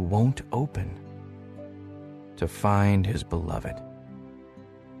door He won't open to find His beloved.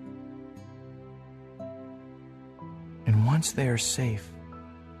 And once they are safe,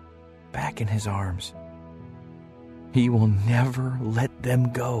 back in His arms, He will never let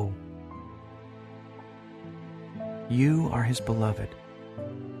them go. You are His beloved.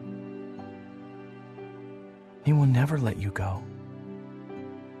 He will never let you go.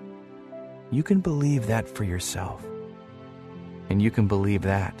 You can believe that for yourself, and you can believe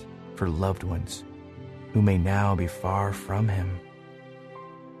that for loved ones who may now be far from Him.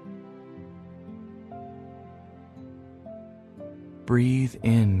 Breathe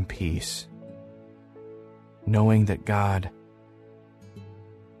in peace, knowing that God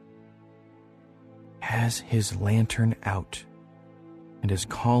has His lantern out and is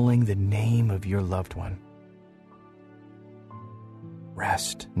calling the name of your loved one.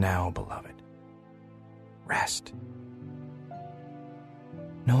 Rest now, beloved. Rest,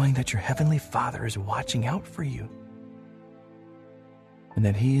 knowing that your Heavenly Father is watching out for you and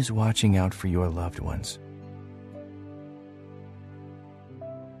that He is watching out for your loved ones.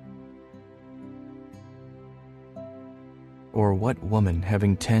 Or what woman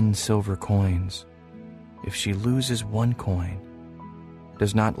having 10 silver coins, if she loses one coin,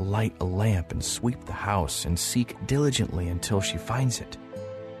 does not light a lamp and sweep the house and seek diligently until she finds it?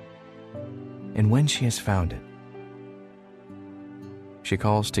 And when she has found it, she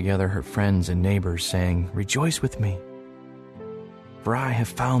calls together her friends and neighbors, saying, "Rejoice with me, for I have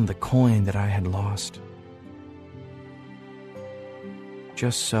found the coin that I had lost."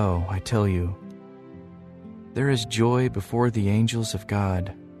 Just so, I tell you, there is joy before the angels of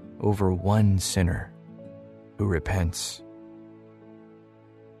God over one sinner who repents.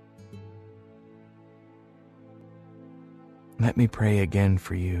 Let me pray again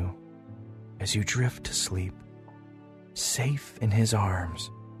for you as you drift to sleep, safe in His arms,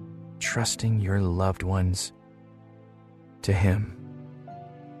 trusting your loved ones to Him.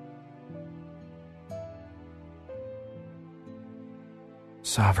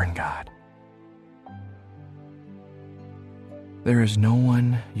 Sovereign God, there is no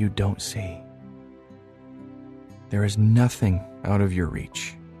one you don't see. There is nothing out of your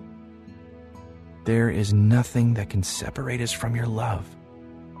reach. There is nothing that can separate us from your love.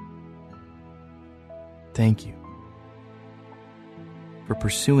 Thank you for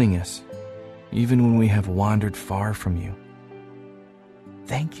pursuing us even when we have wandered far from you.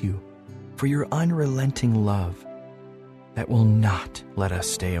 Thank you for your unrelenting love that will not let us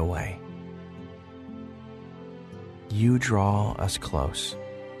stay away. You draw us close.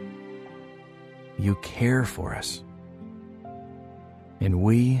 You care for us and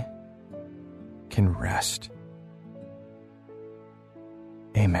we can rest.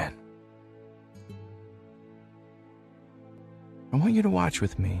 Amen. I want you to watch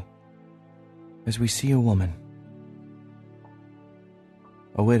with me as we see a woman,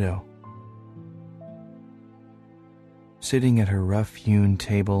 a widow, sitting at her rough-hewn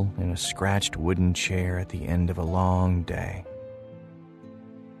table in a scratched wooden chair at the end of a long day.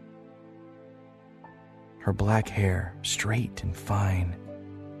 Her black hair, straight and fine,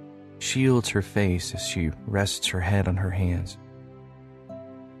 shields her face as she rests her head on her hands,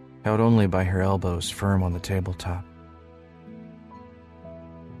 held only by her elbows firm on the tabletop.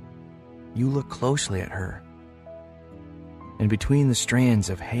 You look closely at her, and between the strands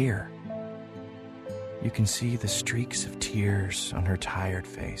of hair, you can see the streaks of tears on her tired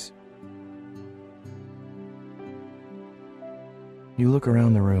face. You look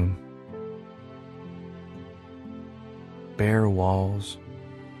around the room. Bare walls,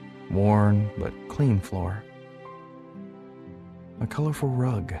 worn but clean floor. A colorful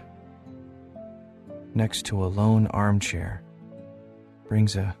rug next to a lone armchair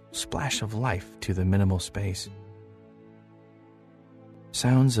brings a splash of life to the minimal space.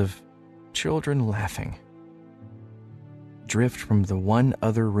 Sounds of children laughing drift from the one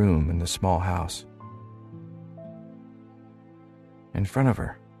other room in the small house. In front of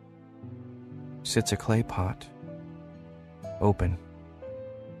her sits a clay pot, open,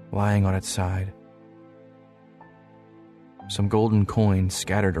 lying on its side. Some golden coins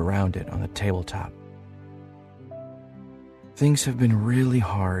scattered around it on the tabletop. Things have been really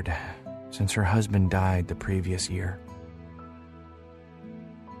hard since her husband died the previous year.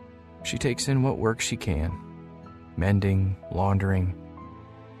 She takes in what work she can, mending, laundering.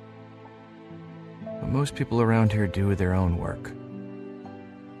 But most people around here do their own work.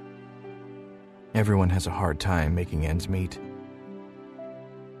 Everyone has a hard time making ends meet.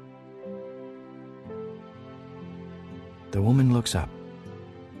 The woman looks up,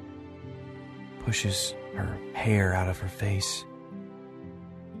 pushes her hair out of her face,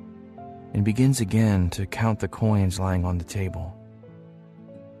 and begins again to count the coins lying on the table.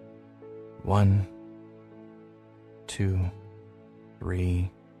 1, 2,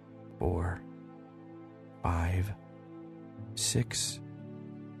 3, 4, 5, 6,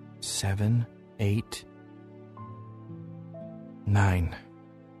 7, 8, 9.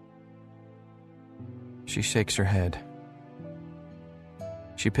 She shakes her head.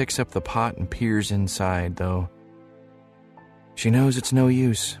 She picks up the pot and peers inside, though she knows it's no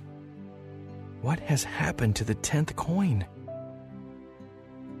use. What has happened to the 10th coin?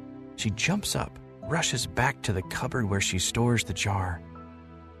 She jumps up, rushes back to the cupboard where she stores the jar,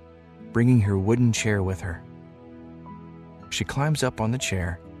 bringing her wooden chair with her. She climbs up on the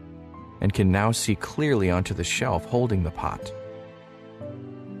chair and can now see clearly onto the shelf holding the pot.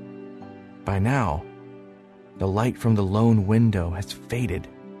 By now, the light from the lone window has faded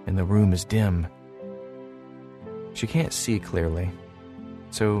and the room is dim. She can't see clearly,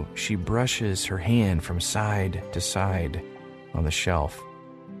 so she brushes her hand from side to side on the shelf,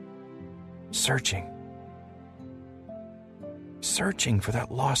 searching for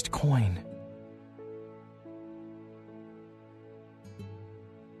that lost coin.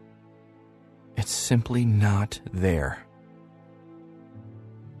 It's simply not there.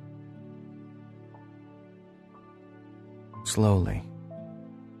 Slowly,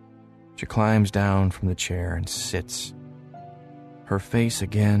 she climbs down from the chair and sits, her face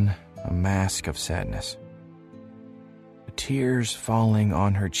again a mask of sadness, the tears falling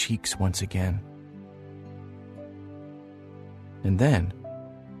on her cheeks once again. And then,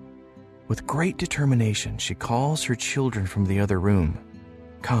 with great determination, she calls her children from the other room.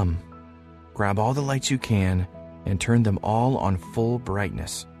 Come, grab all the lights you can and turn them all on full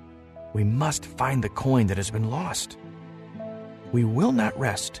brightness. We must find the coin that has been lost. We will not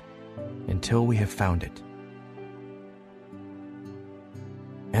rest until we have found it.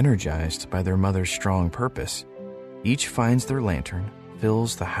 Energized by their mother's strong purpose, each finds their lantern,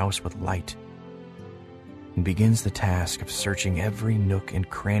 fills the house with light, and begins the task of searching every nook and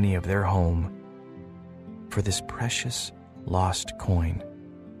cranny of their home for this precious lost coin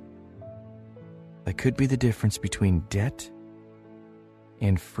that could be the difference between debt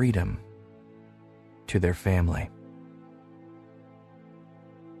and freedom to their family.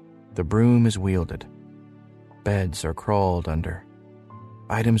 The broom is wielded, beds are crawled under,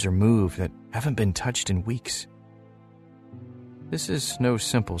 items are moved that haven't been touched in weeks. This is no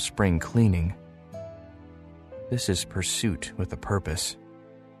simple spring cleaning. This is pursuit with a purpose.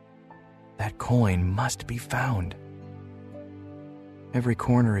 That coin must be found. Every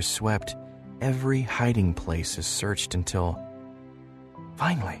corner is swept, every hiding place is searched until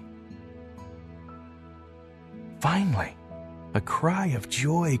Finally, a cry of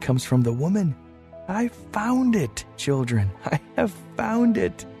joy comes from the woman. I found it, children. I have found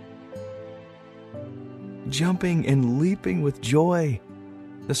it. Jumping and leaping with joy,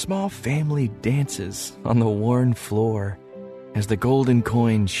 the small family dances on the worn floor as the golden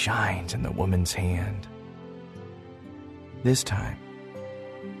coin shines in the woman's hand. This time,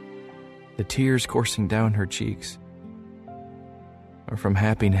 the tears coursing down her cheeks are from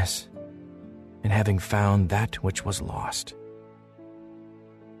happiness and having found that which was lost.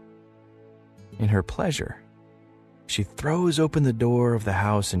 In her pleasure, she throws open the door of the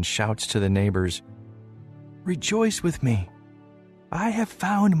house and shouts to the neighbors, "Rejoice with me! I have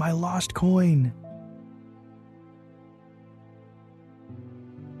found my lost coin!"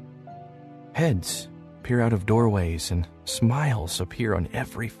 Heads peer out of doorways and smiles appear on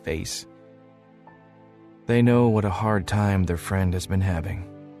every face. They know what a hard time their friend has been having.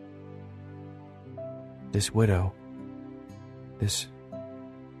 This widow, this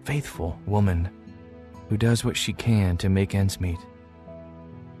faithful woman who does what she can to make ends meet.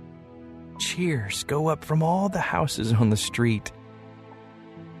 Cheers go up from all the houses on the street.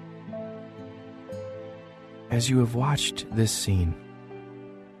 As you have watched this scene,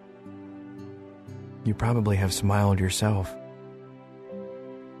 you probably have smiled yourself.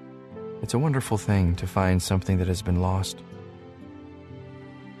 It's a wonderful thing to find something that has been lost.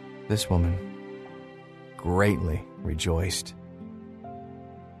 This woman greatly rejoiced.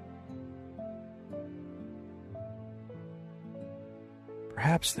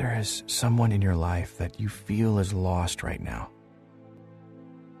 Perhaps there is someone in your life that you feel is lost right now.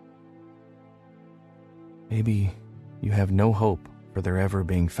 Maybe you have no hope for their ever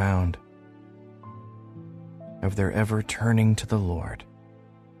being found, of their ever turning to the Lord.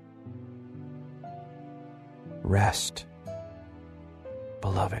 Rest,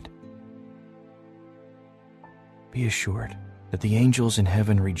 beloved. Be assured that the angels in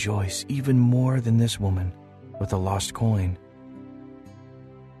heaven rejoice even more than this woman with the lost coin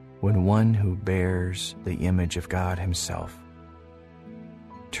when one who bears the image of God Himself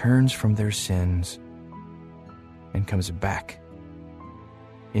turns from their sins and comes back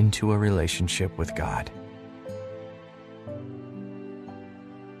into a relationship with God.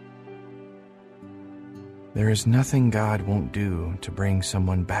 There is nothing God won't do to bring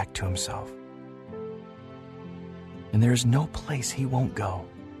someone back to Himself. And there is no place He won't go,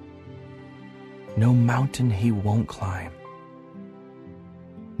 no mountain He won't climb,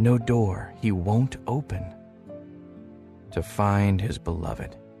 no door He won't open to find His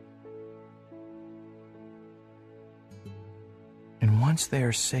beloved. And once they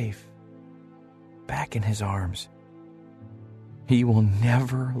are safe, back in His arms, He will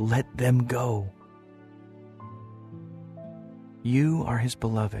never let them go. You are His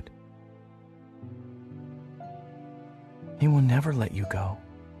beloved. He will never let you go.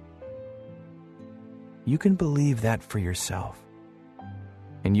 You can believe that for yourself,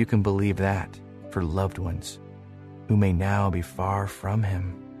 and you can believe that for loved ones who may now be far from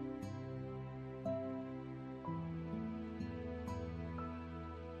Him.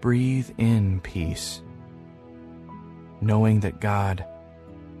 Breathe in peace, knowing that God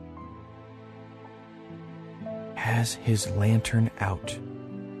has His lantern out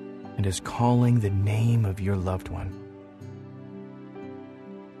and is calling the name of your loved one.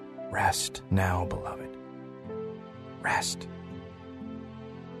 Rest now, beloved. Rest,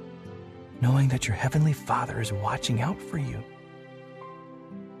 knowing that your Heavenly Father is watching out for you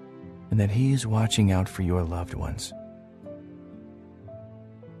and that He is watching out for your loved ones.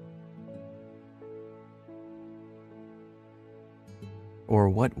 Or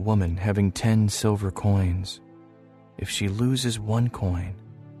what woman having 10 silver coins, if she loses one coin,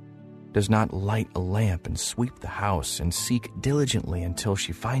 does not light a lamp and sweep the house and seek diligently until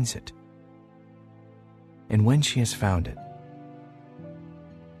she finds it? And when she has found it,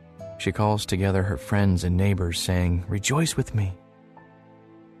 she calls together her friends and neighbors, saying, "Rejoice with me,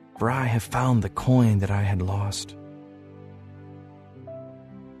 for I have found the coin that I had lost."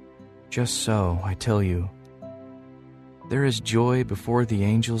 Just so, I tell you, there is joy before the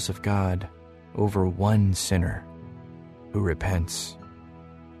angels of God over one sinner who repents.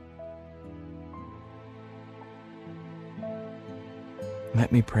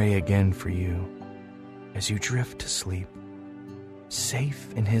 Let me pray again for you as you drift to sleep,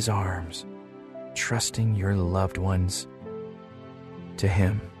 safe in His arms, trusting your loved ones to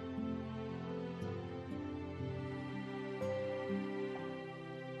Him.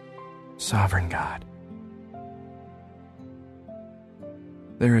 Sovereign God,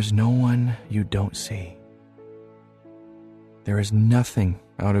 there is no one you don't see, There is nothing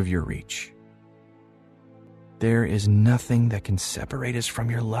out of your reach. There is nothing that can separate us from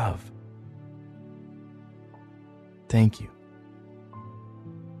your love. Thank you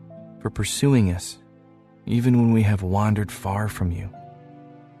for pursuing us even when we have wandered far from you.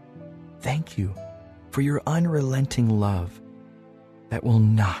 Thank you for your unrelenting love that will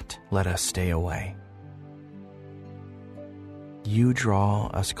not let us stay away. You draw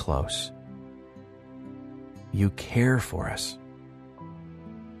us close. You care for us.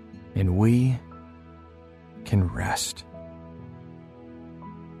 And we can rest.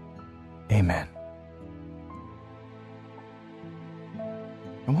 Amen.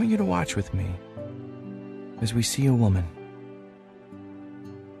 I want you to watch with me as we see a woman,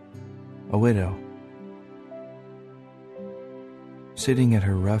 a widow, sitting at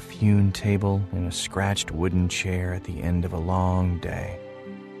her rough-hewn table in a scratched wooden chair at the end of a long day.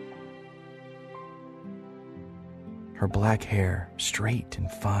 Her black hair, straight and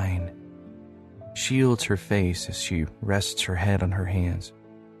fine, shields her face as she rests her head on her hands,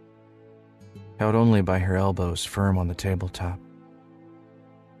 held only by her elbows firm on the tabletop.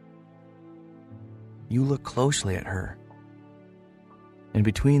 You look closely at her, and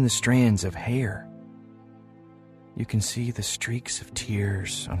between the strands of hair, you can see the streaks of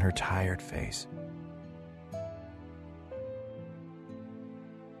tears on her tired face.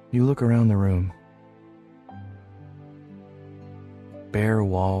 You look around the room. Bare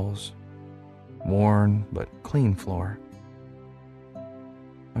walls, worn but clean floor,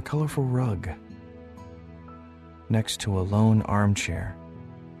 a colorful rug next to a lone armchair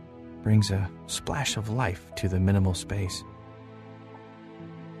brings a splash of life to the minimal space.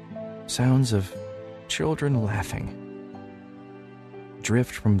 Sounds of children laughing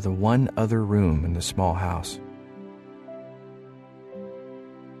drift from the one other room in the small house.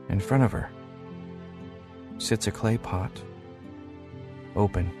 In front of her sits a clay pot,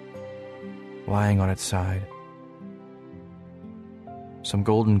 open, lying on its side. Some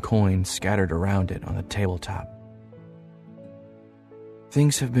golden coins scattered around it on the tabletop.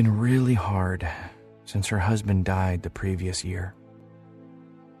 Things have been really hard since her husband died the previous year.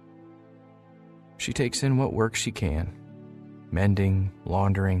 She takes in what work she can, mending,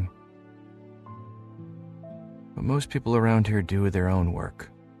 laundering. But most people around here do their own work.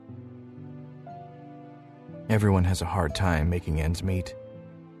 Everyone has a hard time making ends meet.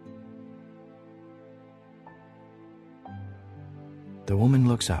 The woman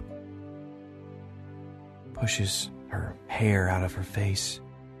looks up, pushes her hair out of her face,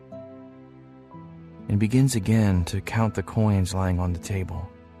 and begins again to count the coins lying on the table.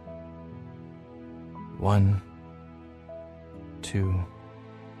 1, 2,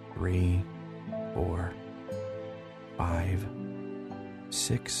 3, 4, 5,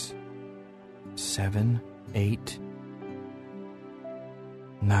 6, 7, 8,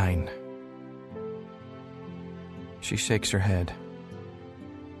 9. She shakes her head.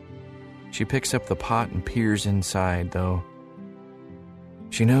 She picks up the pot and peers inside, though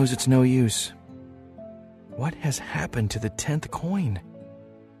she knows it's no use. What has happened to the 10th coin?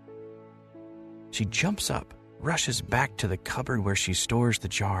 She jumps up, rushes back to the cupboard where she stores the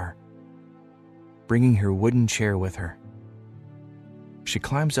jar, bringing her wooden chair with her. She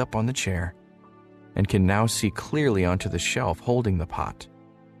climbs up on the chair and can now see clearly onto the shelf holding the pot.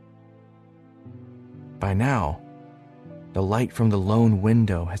 By now, the light from the lone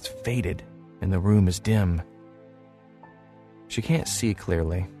window has faded and the room is dim. She can't see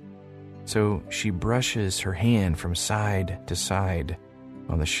clearly, so she brushes her hand from side to side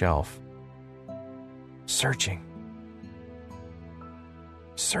on the shelf, searching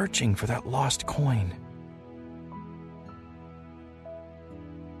for that lost coin.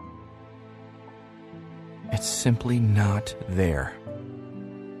 It's simply not there.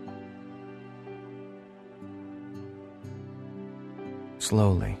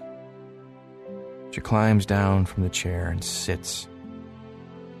 Slowly, she climbs down from the chair and sits,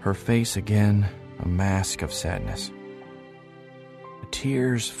 her face again a mask of sadness, the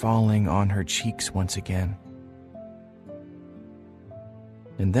tears falling on her cheeks once again.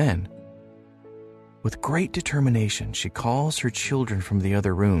 And then, with great determination, she calls her children from the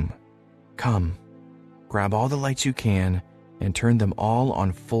other room. Come, grab all the lights you can and turn them all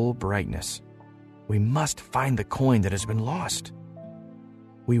on full brightness. We must find the coin that has been lost.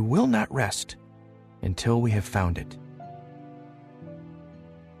 We will not rest until we have found it.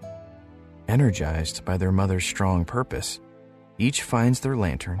 Energized by their mother's strong purpose, each finds their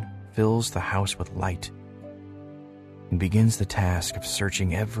lantern, fills the house with light, and begins the task of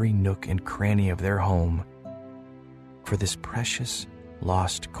searching every nook and cranny of their home for this precious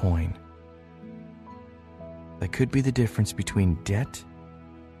lost coin. that could be the difference between debt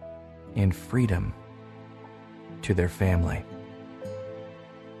and freedom to their family.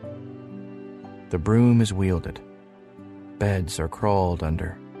 The broom is wielded, beds are crawled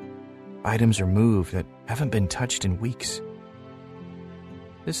under, items are moved that haven't been touched in weeks.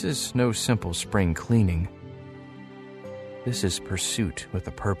 This is no simple spring cleaning. This is pursuit with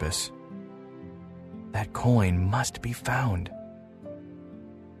a purpose. That coin must be found.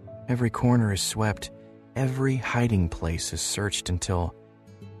 Every corner is swept, every hiding place is searched until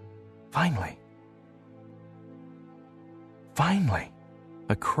finally,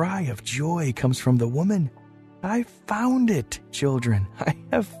 a cry of joy comes from the woman. I found it, children. I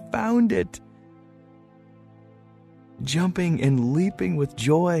have found it. Jumping and leaping with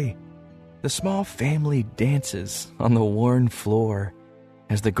joy, the small family dances on the worn floor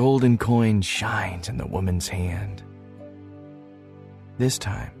as the golden coin shines in the woman's hand. This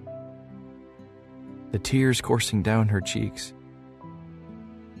time, the tears coursing down her cheeks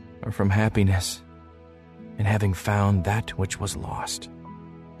are from happiness in having found that which was lost.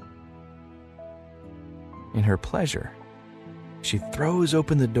 In her pleasure, she throws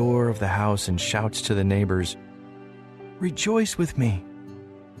open the door of the house and shouts to the neighbors, "Rejoice with me!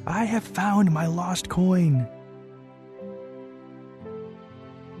 I have found my lost coin!"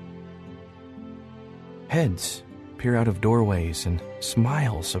 Heads peer out of doorways and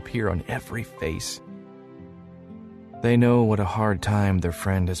smiles appear on every face. They know what a hard time their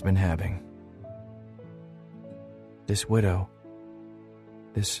friend has been having. This widow,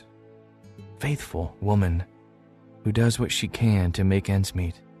 this faithful woman who does what she can to make ends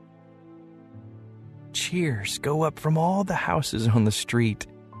meet. Cheers go up from all the houses on the street.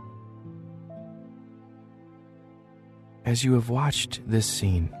 As you have watched this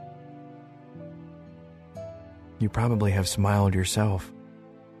scene, you probably have smiled yourself.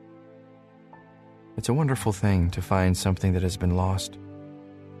 It's a wonderful thing to find something that has been lost.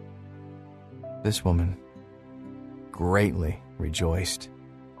 This woman greatly rejoiced.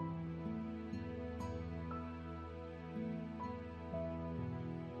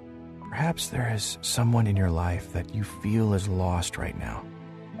 Perhaps there is someone in your life that you feel is lost right now.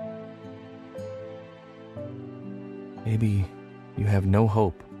 Maybe you have no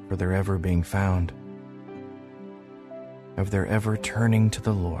hope for their ever being found, of their ever turning to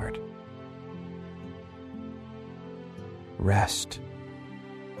the Lord. Rest,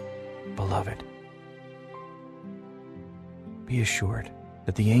 beloved. Be assured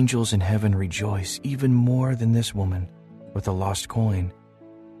that the angels in heaven rejoice even more than this woman with the lost coin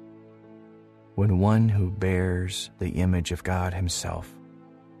when one who bears the image of God Himself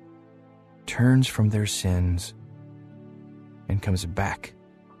turns from their sins and comes back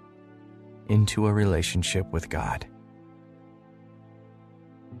into a relationship with God.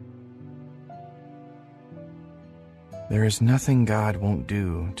 There is nothing God won't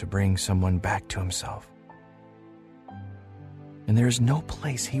do to bring someone back to Himself. And there is no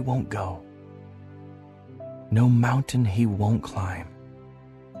place He won't go, no mountain He won't climb,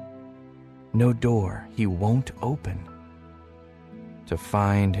 no door He won't open to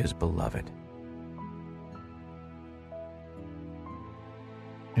find His beloved.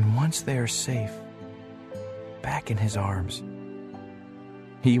 And once they are safe, back in His arms,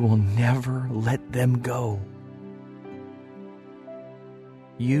 He will never let them go.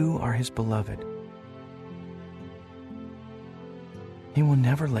 You are His beloved. He will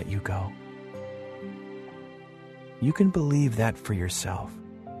never let you go. You can believe that for yourself,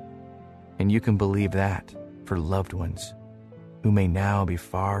 and you can believe that for loved ones who may now be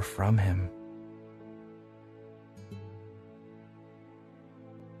far from Him.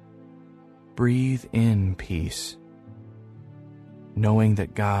 Breathe in peace, knowing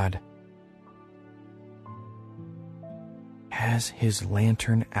that God has His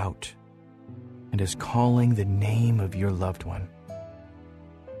lantern out and is calling the name of your loved one.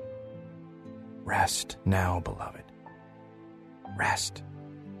 Rest now, beloved. Rest,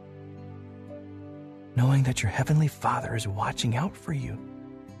 knowing that your Heavenly Father is watching out for you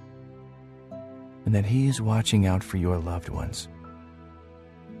and that He is watching out for your loved ones.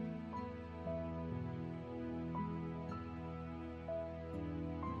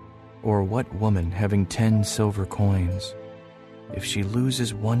 Or what woman having 10 silver coins, if she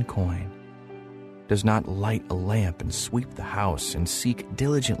loses one coin, does not light a lamp and sweep the house and seek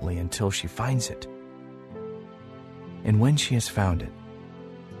diligently until she finds it? And when she has found it,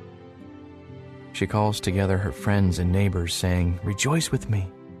 she calls together her friends and neighbors, saying, "Rejoice with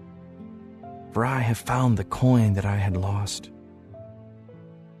me, for I have found the coin that I had lost."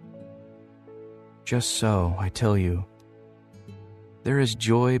 Just so, I tell you, there is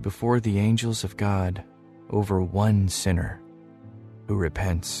joy before the angels of God over one sinner who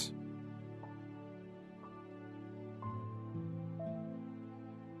repents.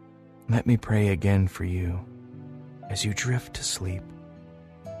 Let me pray again for you as you drift to sleep,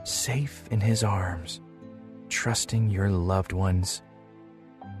 safe in His arms, trusting your loved ones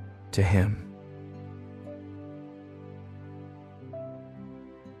to Him.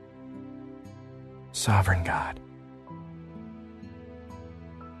 Sovereign God,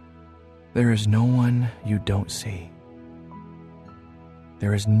 there is no one you don't see.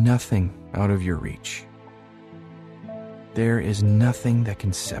 There is nothing out of your reach. There is nothing that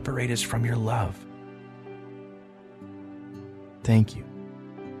can separate us from your love. Thank you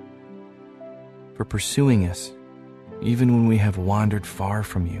for pursuing us even when we have wandered far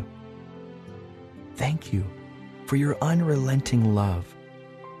from you. Thank you for your unrelenting love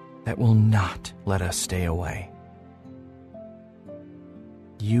that will not let us stay away.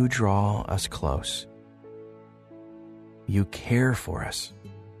 You draw us close. You care for us.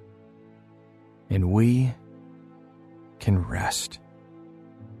 And we can rest.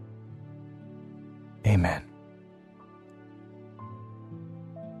 Amen.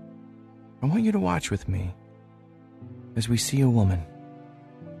 I want you to watch with me as we see a woman,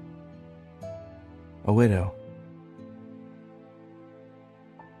 a widow,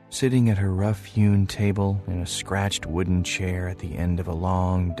 sitting at her rough-hewn table in a scratched wooden chair at the end of a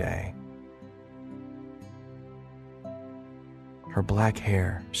long day. Her black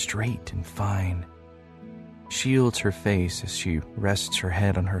hair, straight and fine, shields her face as she rests her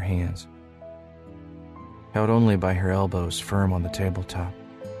head on her hands, held only by her elbows firm on the tabletop.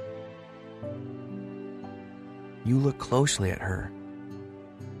 You look closely at her,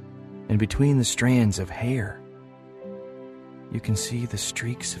 and between the strands of hair, you can see the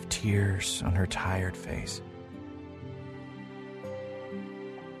streaks of tears on her tired face.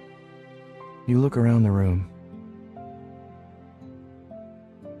 You look around the room.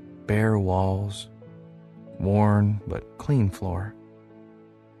 Bare walls, worn but clean floor.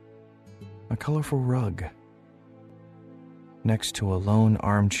 A colorful rug next to a lone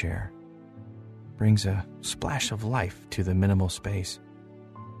armchair brings a splash of life to the minimal space.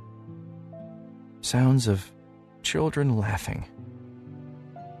 Sounds of children laughing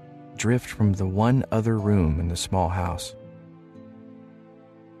drift from the one other room in the small house.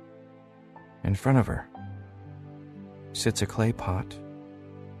 In front of her sits a clay pot,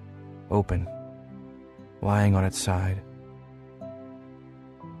 open, lying on its side.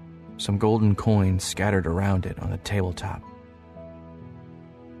 Some golden coins scattered around it on the tabletop.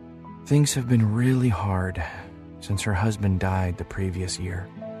 Things have been really hard since her husband died the previous year.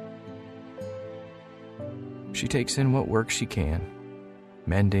 She takes in what work she can,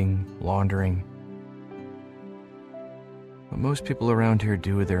 mending, laundering. But most people around here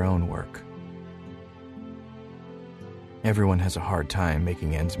do their own work. Everyone has a hard time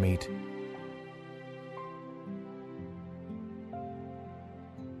making ends meet.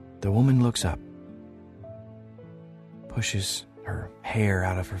 The woman looks up, pushes her hair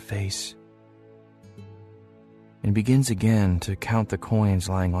out of her face, and begins again to count the coins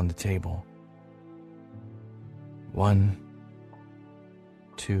lying on the table. 1,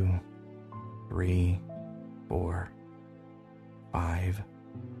 2, 3, 4, 5,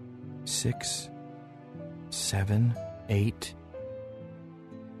 6, 7, 8,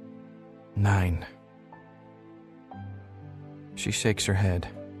 9. She shakes her head.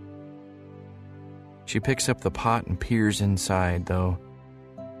 She picks up the pot and peers inside, though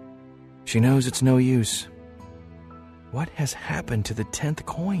she knows it's no use. What has happened to the 10th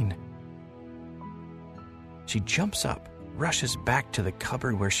coin? She jumps up, rushes back to the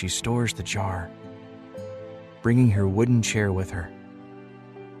cupboard where she stores the jar, bringing her wooden chair with her.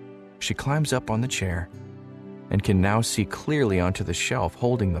 She climbs up on the chair and can now see clearly onto the shelf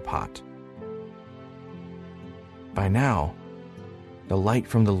holding the pot. By now, the light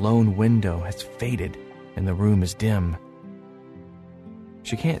from the lone window has faded and the room is dim.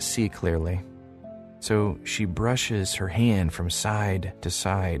 She can't see clearly, so she brushes her hand from side to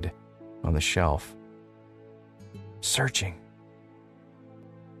side on the shelf, searching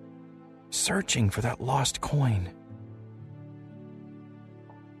for that lost coin.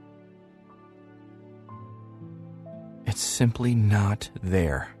 It's simply not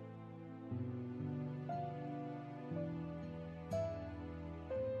there.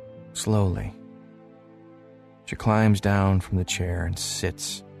 Slowly, she climbs down from the chair and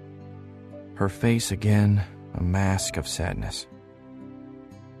sits, her face again a mask of sadness,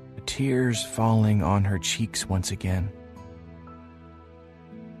 the tears falling on her cheeks once again.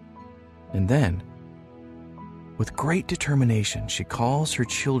 And then, with great determination, she calls her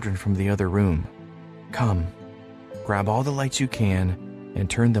children from the other room Come, grab all the lights you can and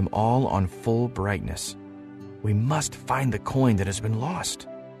turn them all on full brightness. We must find the coin that has been lost.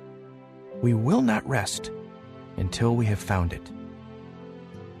 We will not rest until we have found it.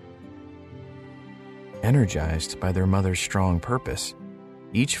 Energized by their mother's strong purpose,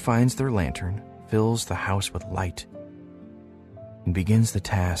 each finds their lantern, fills the house with light, and begins the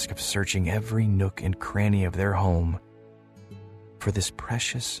task of searching every nook and cranny of their home for this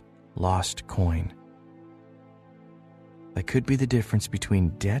precious lost coin that could be the difference between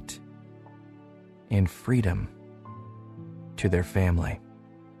debt and freedom to their family.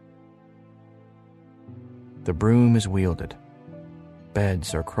 The broom is wielded,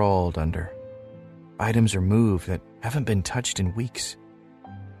 beds are crawled under, items are moved that haven't been touched in weeks.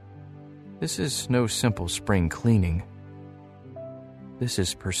 This is no simple spring cleaning. This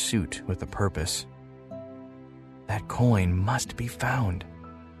is pursuit with a purpose. That coin must be found.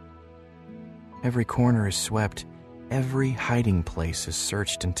 Every corner is swept, every hiding place is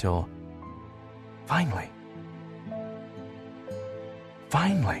searched until finally,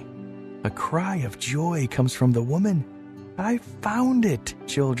 a cry of joy comes from the woman. I found it,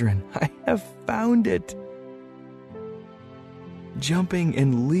 children. I have found it. Jumping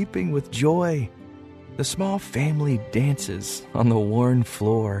and leaping with joy, the small family dances on the worn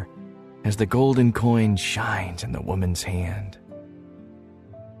floor as the golden coin shines in the woman's hand.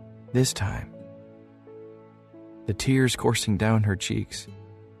 This time, the tears coursing down her cheeks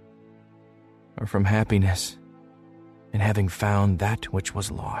are from happiness and having found that which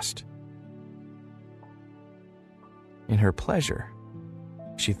was lost. In her pleasure,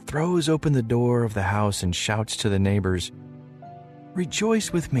 she throws open the door of the house and shouts to the neighbors,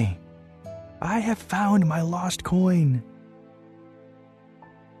 "Rejoice with me! I have found my lost coin!"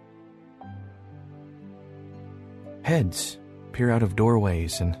 Heads peer out of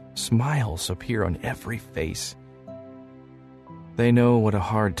doorways and smiles appear on every face. They know what a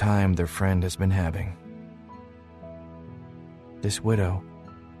hard time their friend has been having. This widow,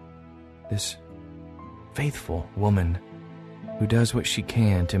 this faithful woman who does what she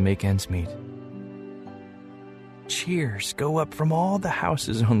can to make ends meet. Cheers go up from all the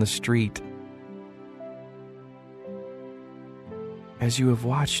houses on the street. As you have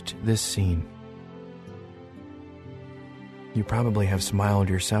watched this scene, you probably have smiled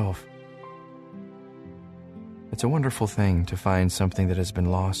yourself. It's a wonderful thing to find something that has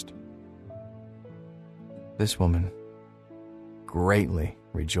been lost. This woman greatly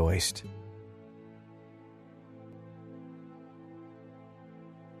rejoiced.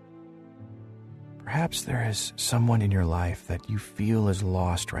 Perhaps there is someone in your life that you feel is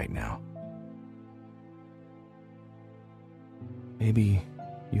lost right now. Maybe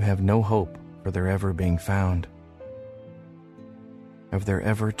you have no hope for their ever being found, of their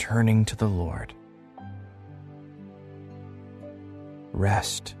ever turning to the Lord.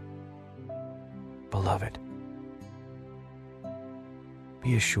 Rest, beloved.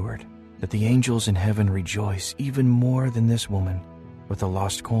 Be assured that the angels in heaven rejoice even more than this woman with the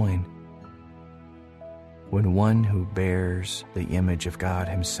lost coin when one who bears the image of God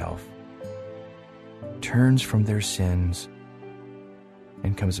Himself turns from their sins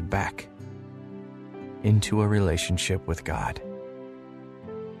and comes back into a relationship with God.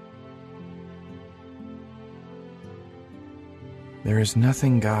 There is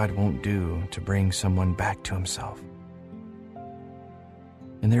nothing God won't do to bring someone back to Himself.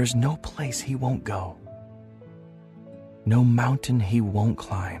 And there is no place He won't go, no mountain He won't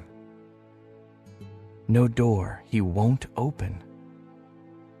climb, no door He won't open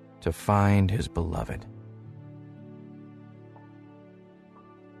to find His beloved.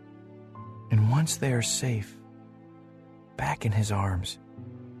 And once they are safe, back in His arms,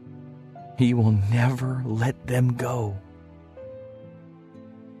 He will never let them go.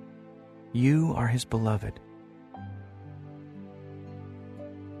 You are His beloved.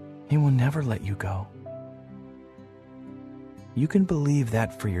 He will never let you go. You can believe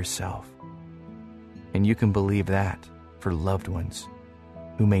that for yourself, and you can believe that for loved ones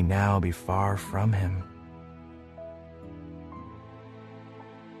who may now be far from Him.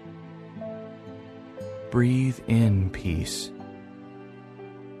 Breathe in peace,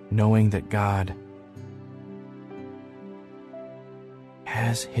 knowing that God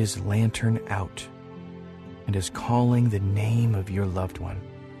has His lantern out and is calling the name of your loved one.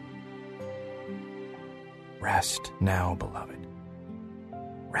 Rest now, beloved.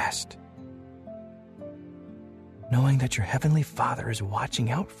 Rest, knowing that your Heavenly Father is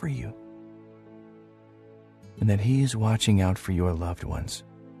watching out for you and that He is watching out for your loved ones.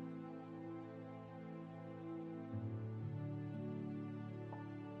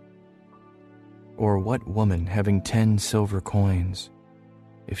 Or what woman, having 10 silver coins,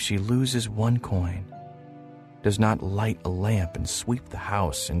 if she loses one coin, does not light a lamp and sweep the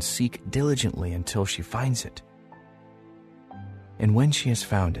house and seek diligently until she finds it? And when she has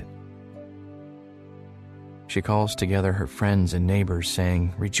found it, she calls together her friends and neighbors,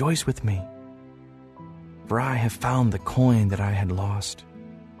 saying, "Rejoice with me, for I have found the coin that I had lost."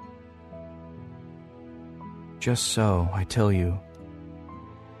 Just so, I tell you,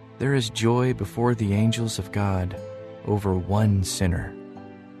 there is joy before the angels of God over one sinner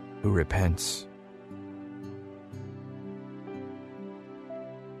who repents.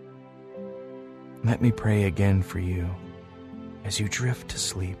 Let me pray again for you as you drift to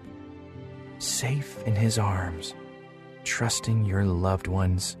sleep, safe in His arms, trusting your loved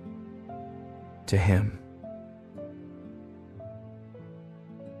ones to Him.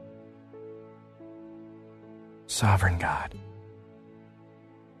 Sovereign God,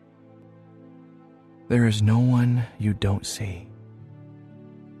 there is no one you don't see.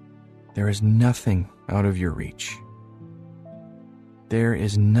 There is nothing out of your reach. There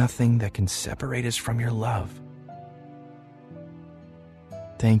is nothing that can separate us from your love.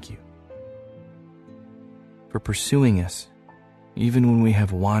 Thank you for pursuing us even when we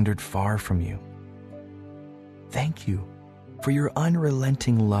have wandered far from you. Thank you for your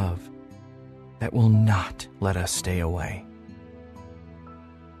unrelenting love that will not let us stay away.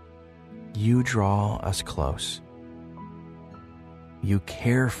 You draw us close. You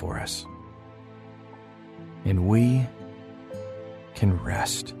care for us. And we can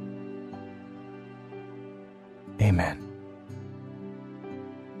rest. Amen.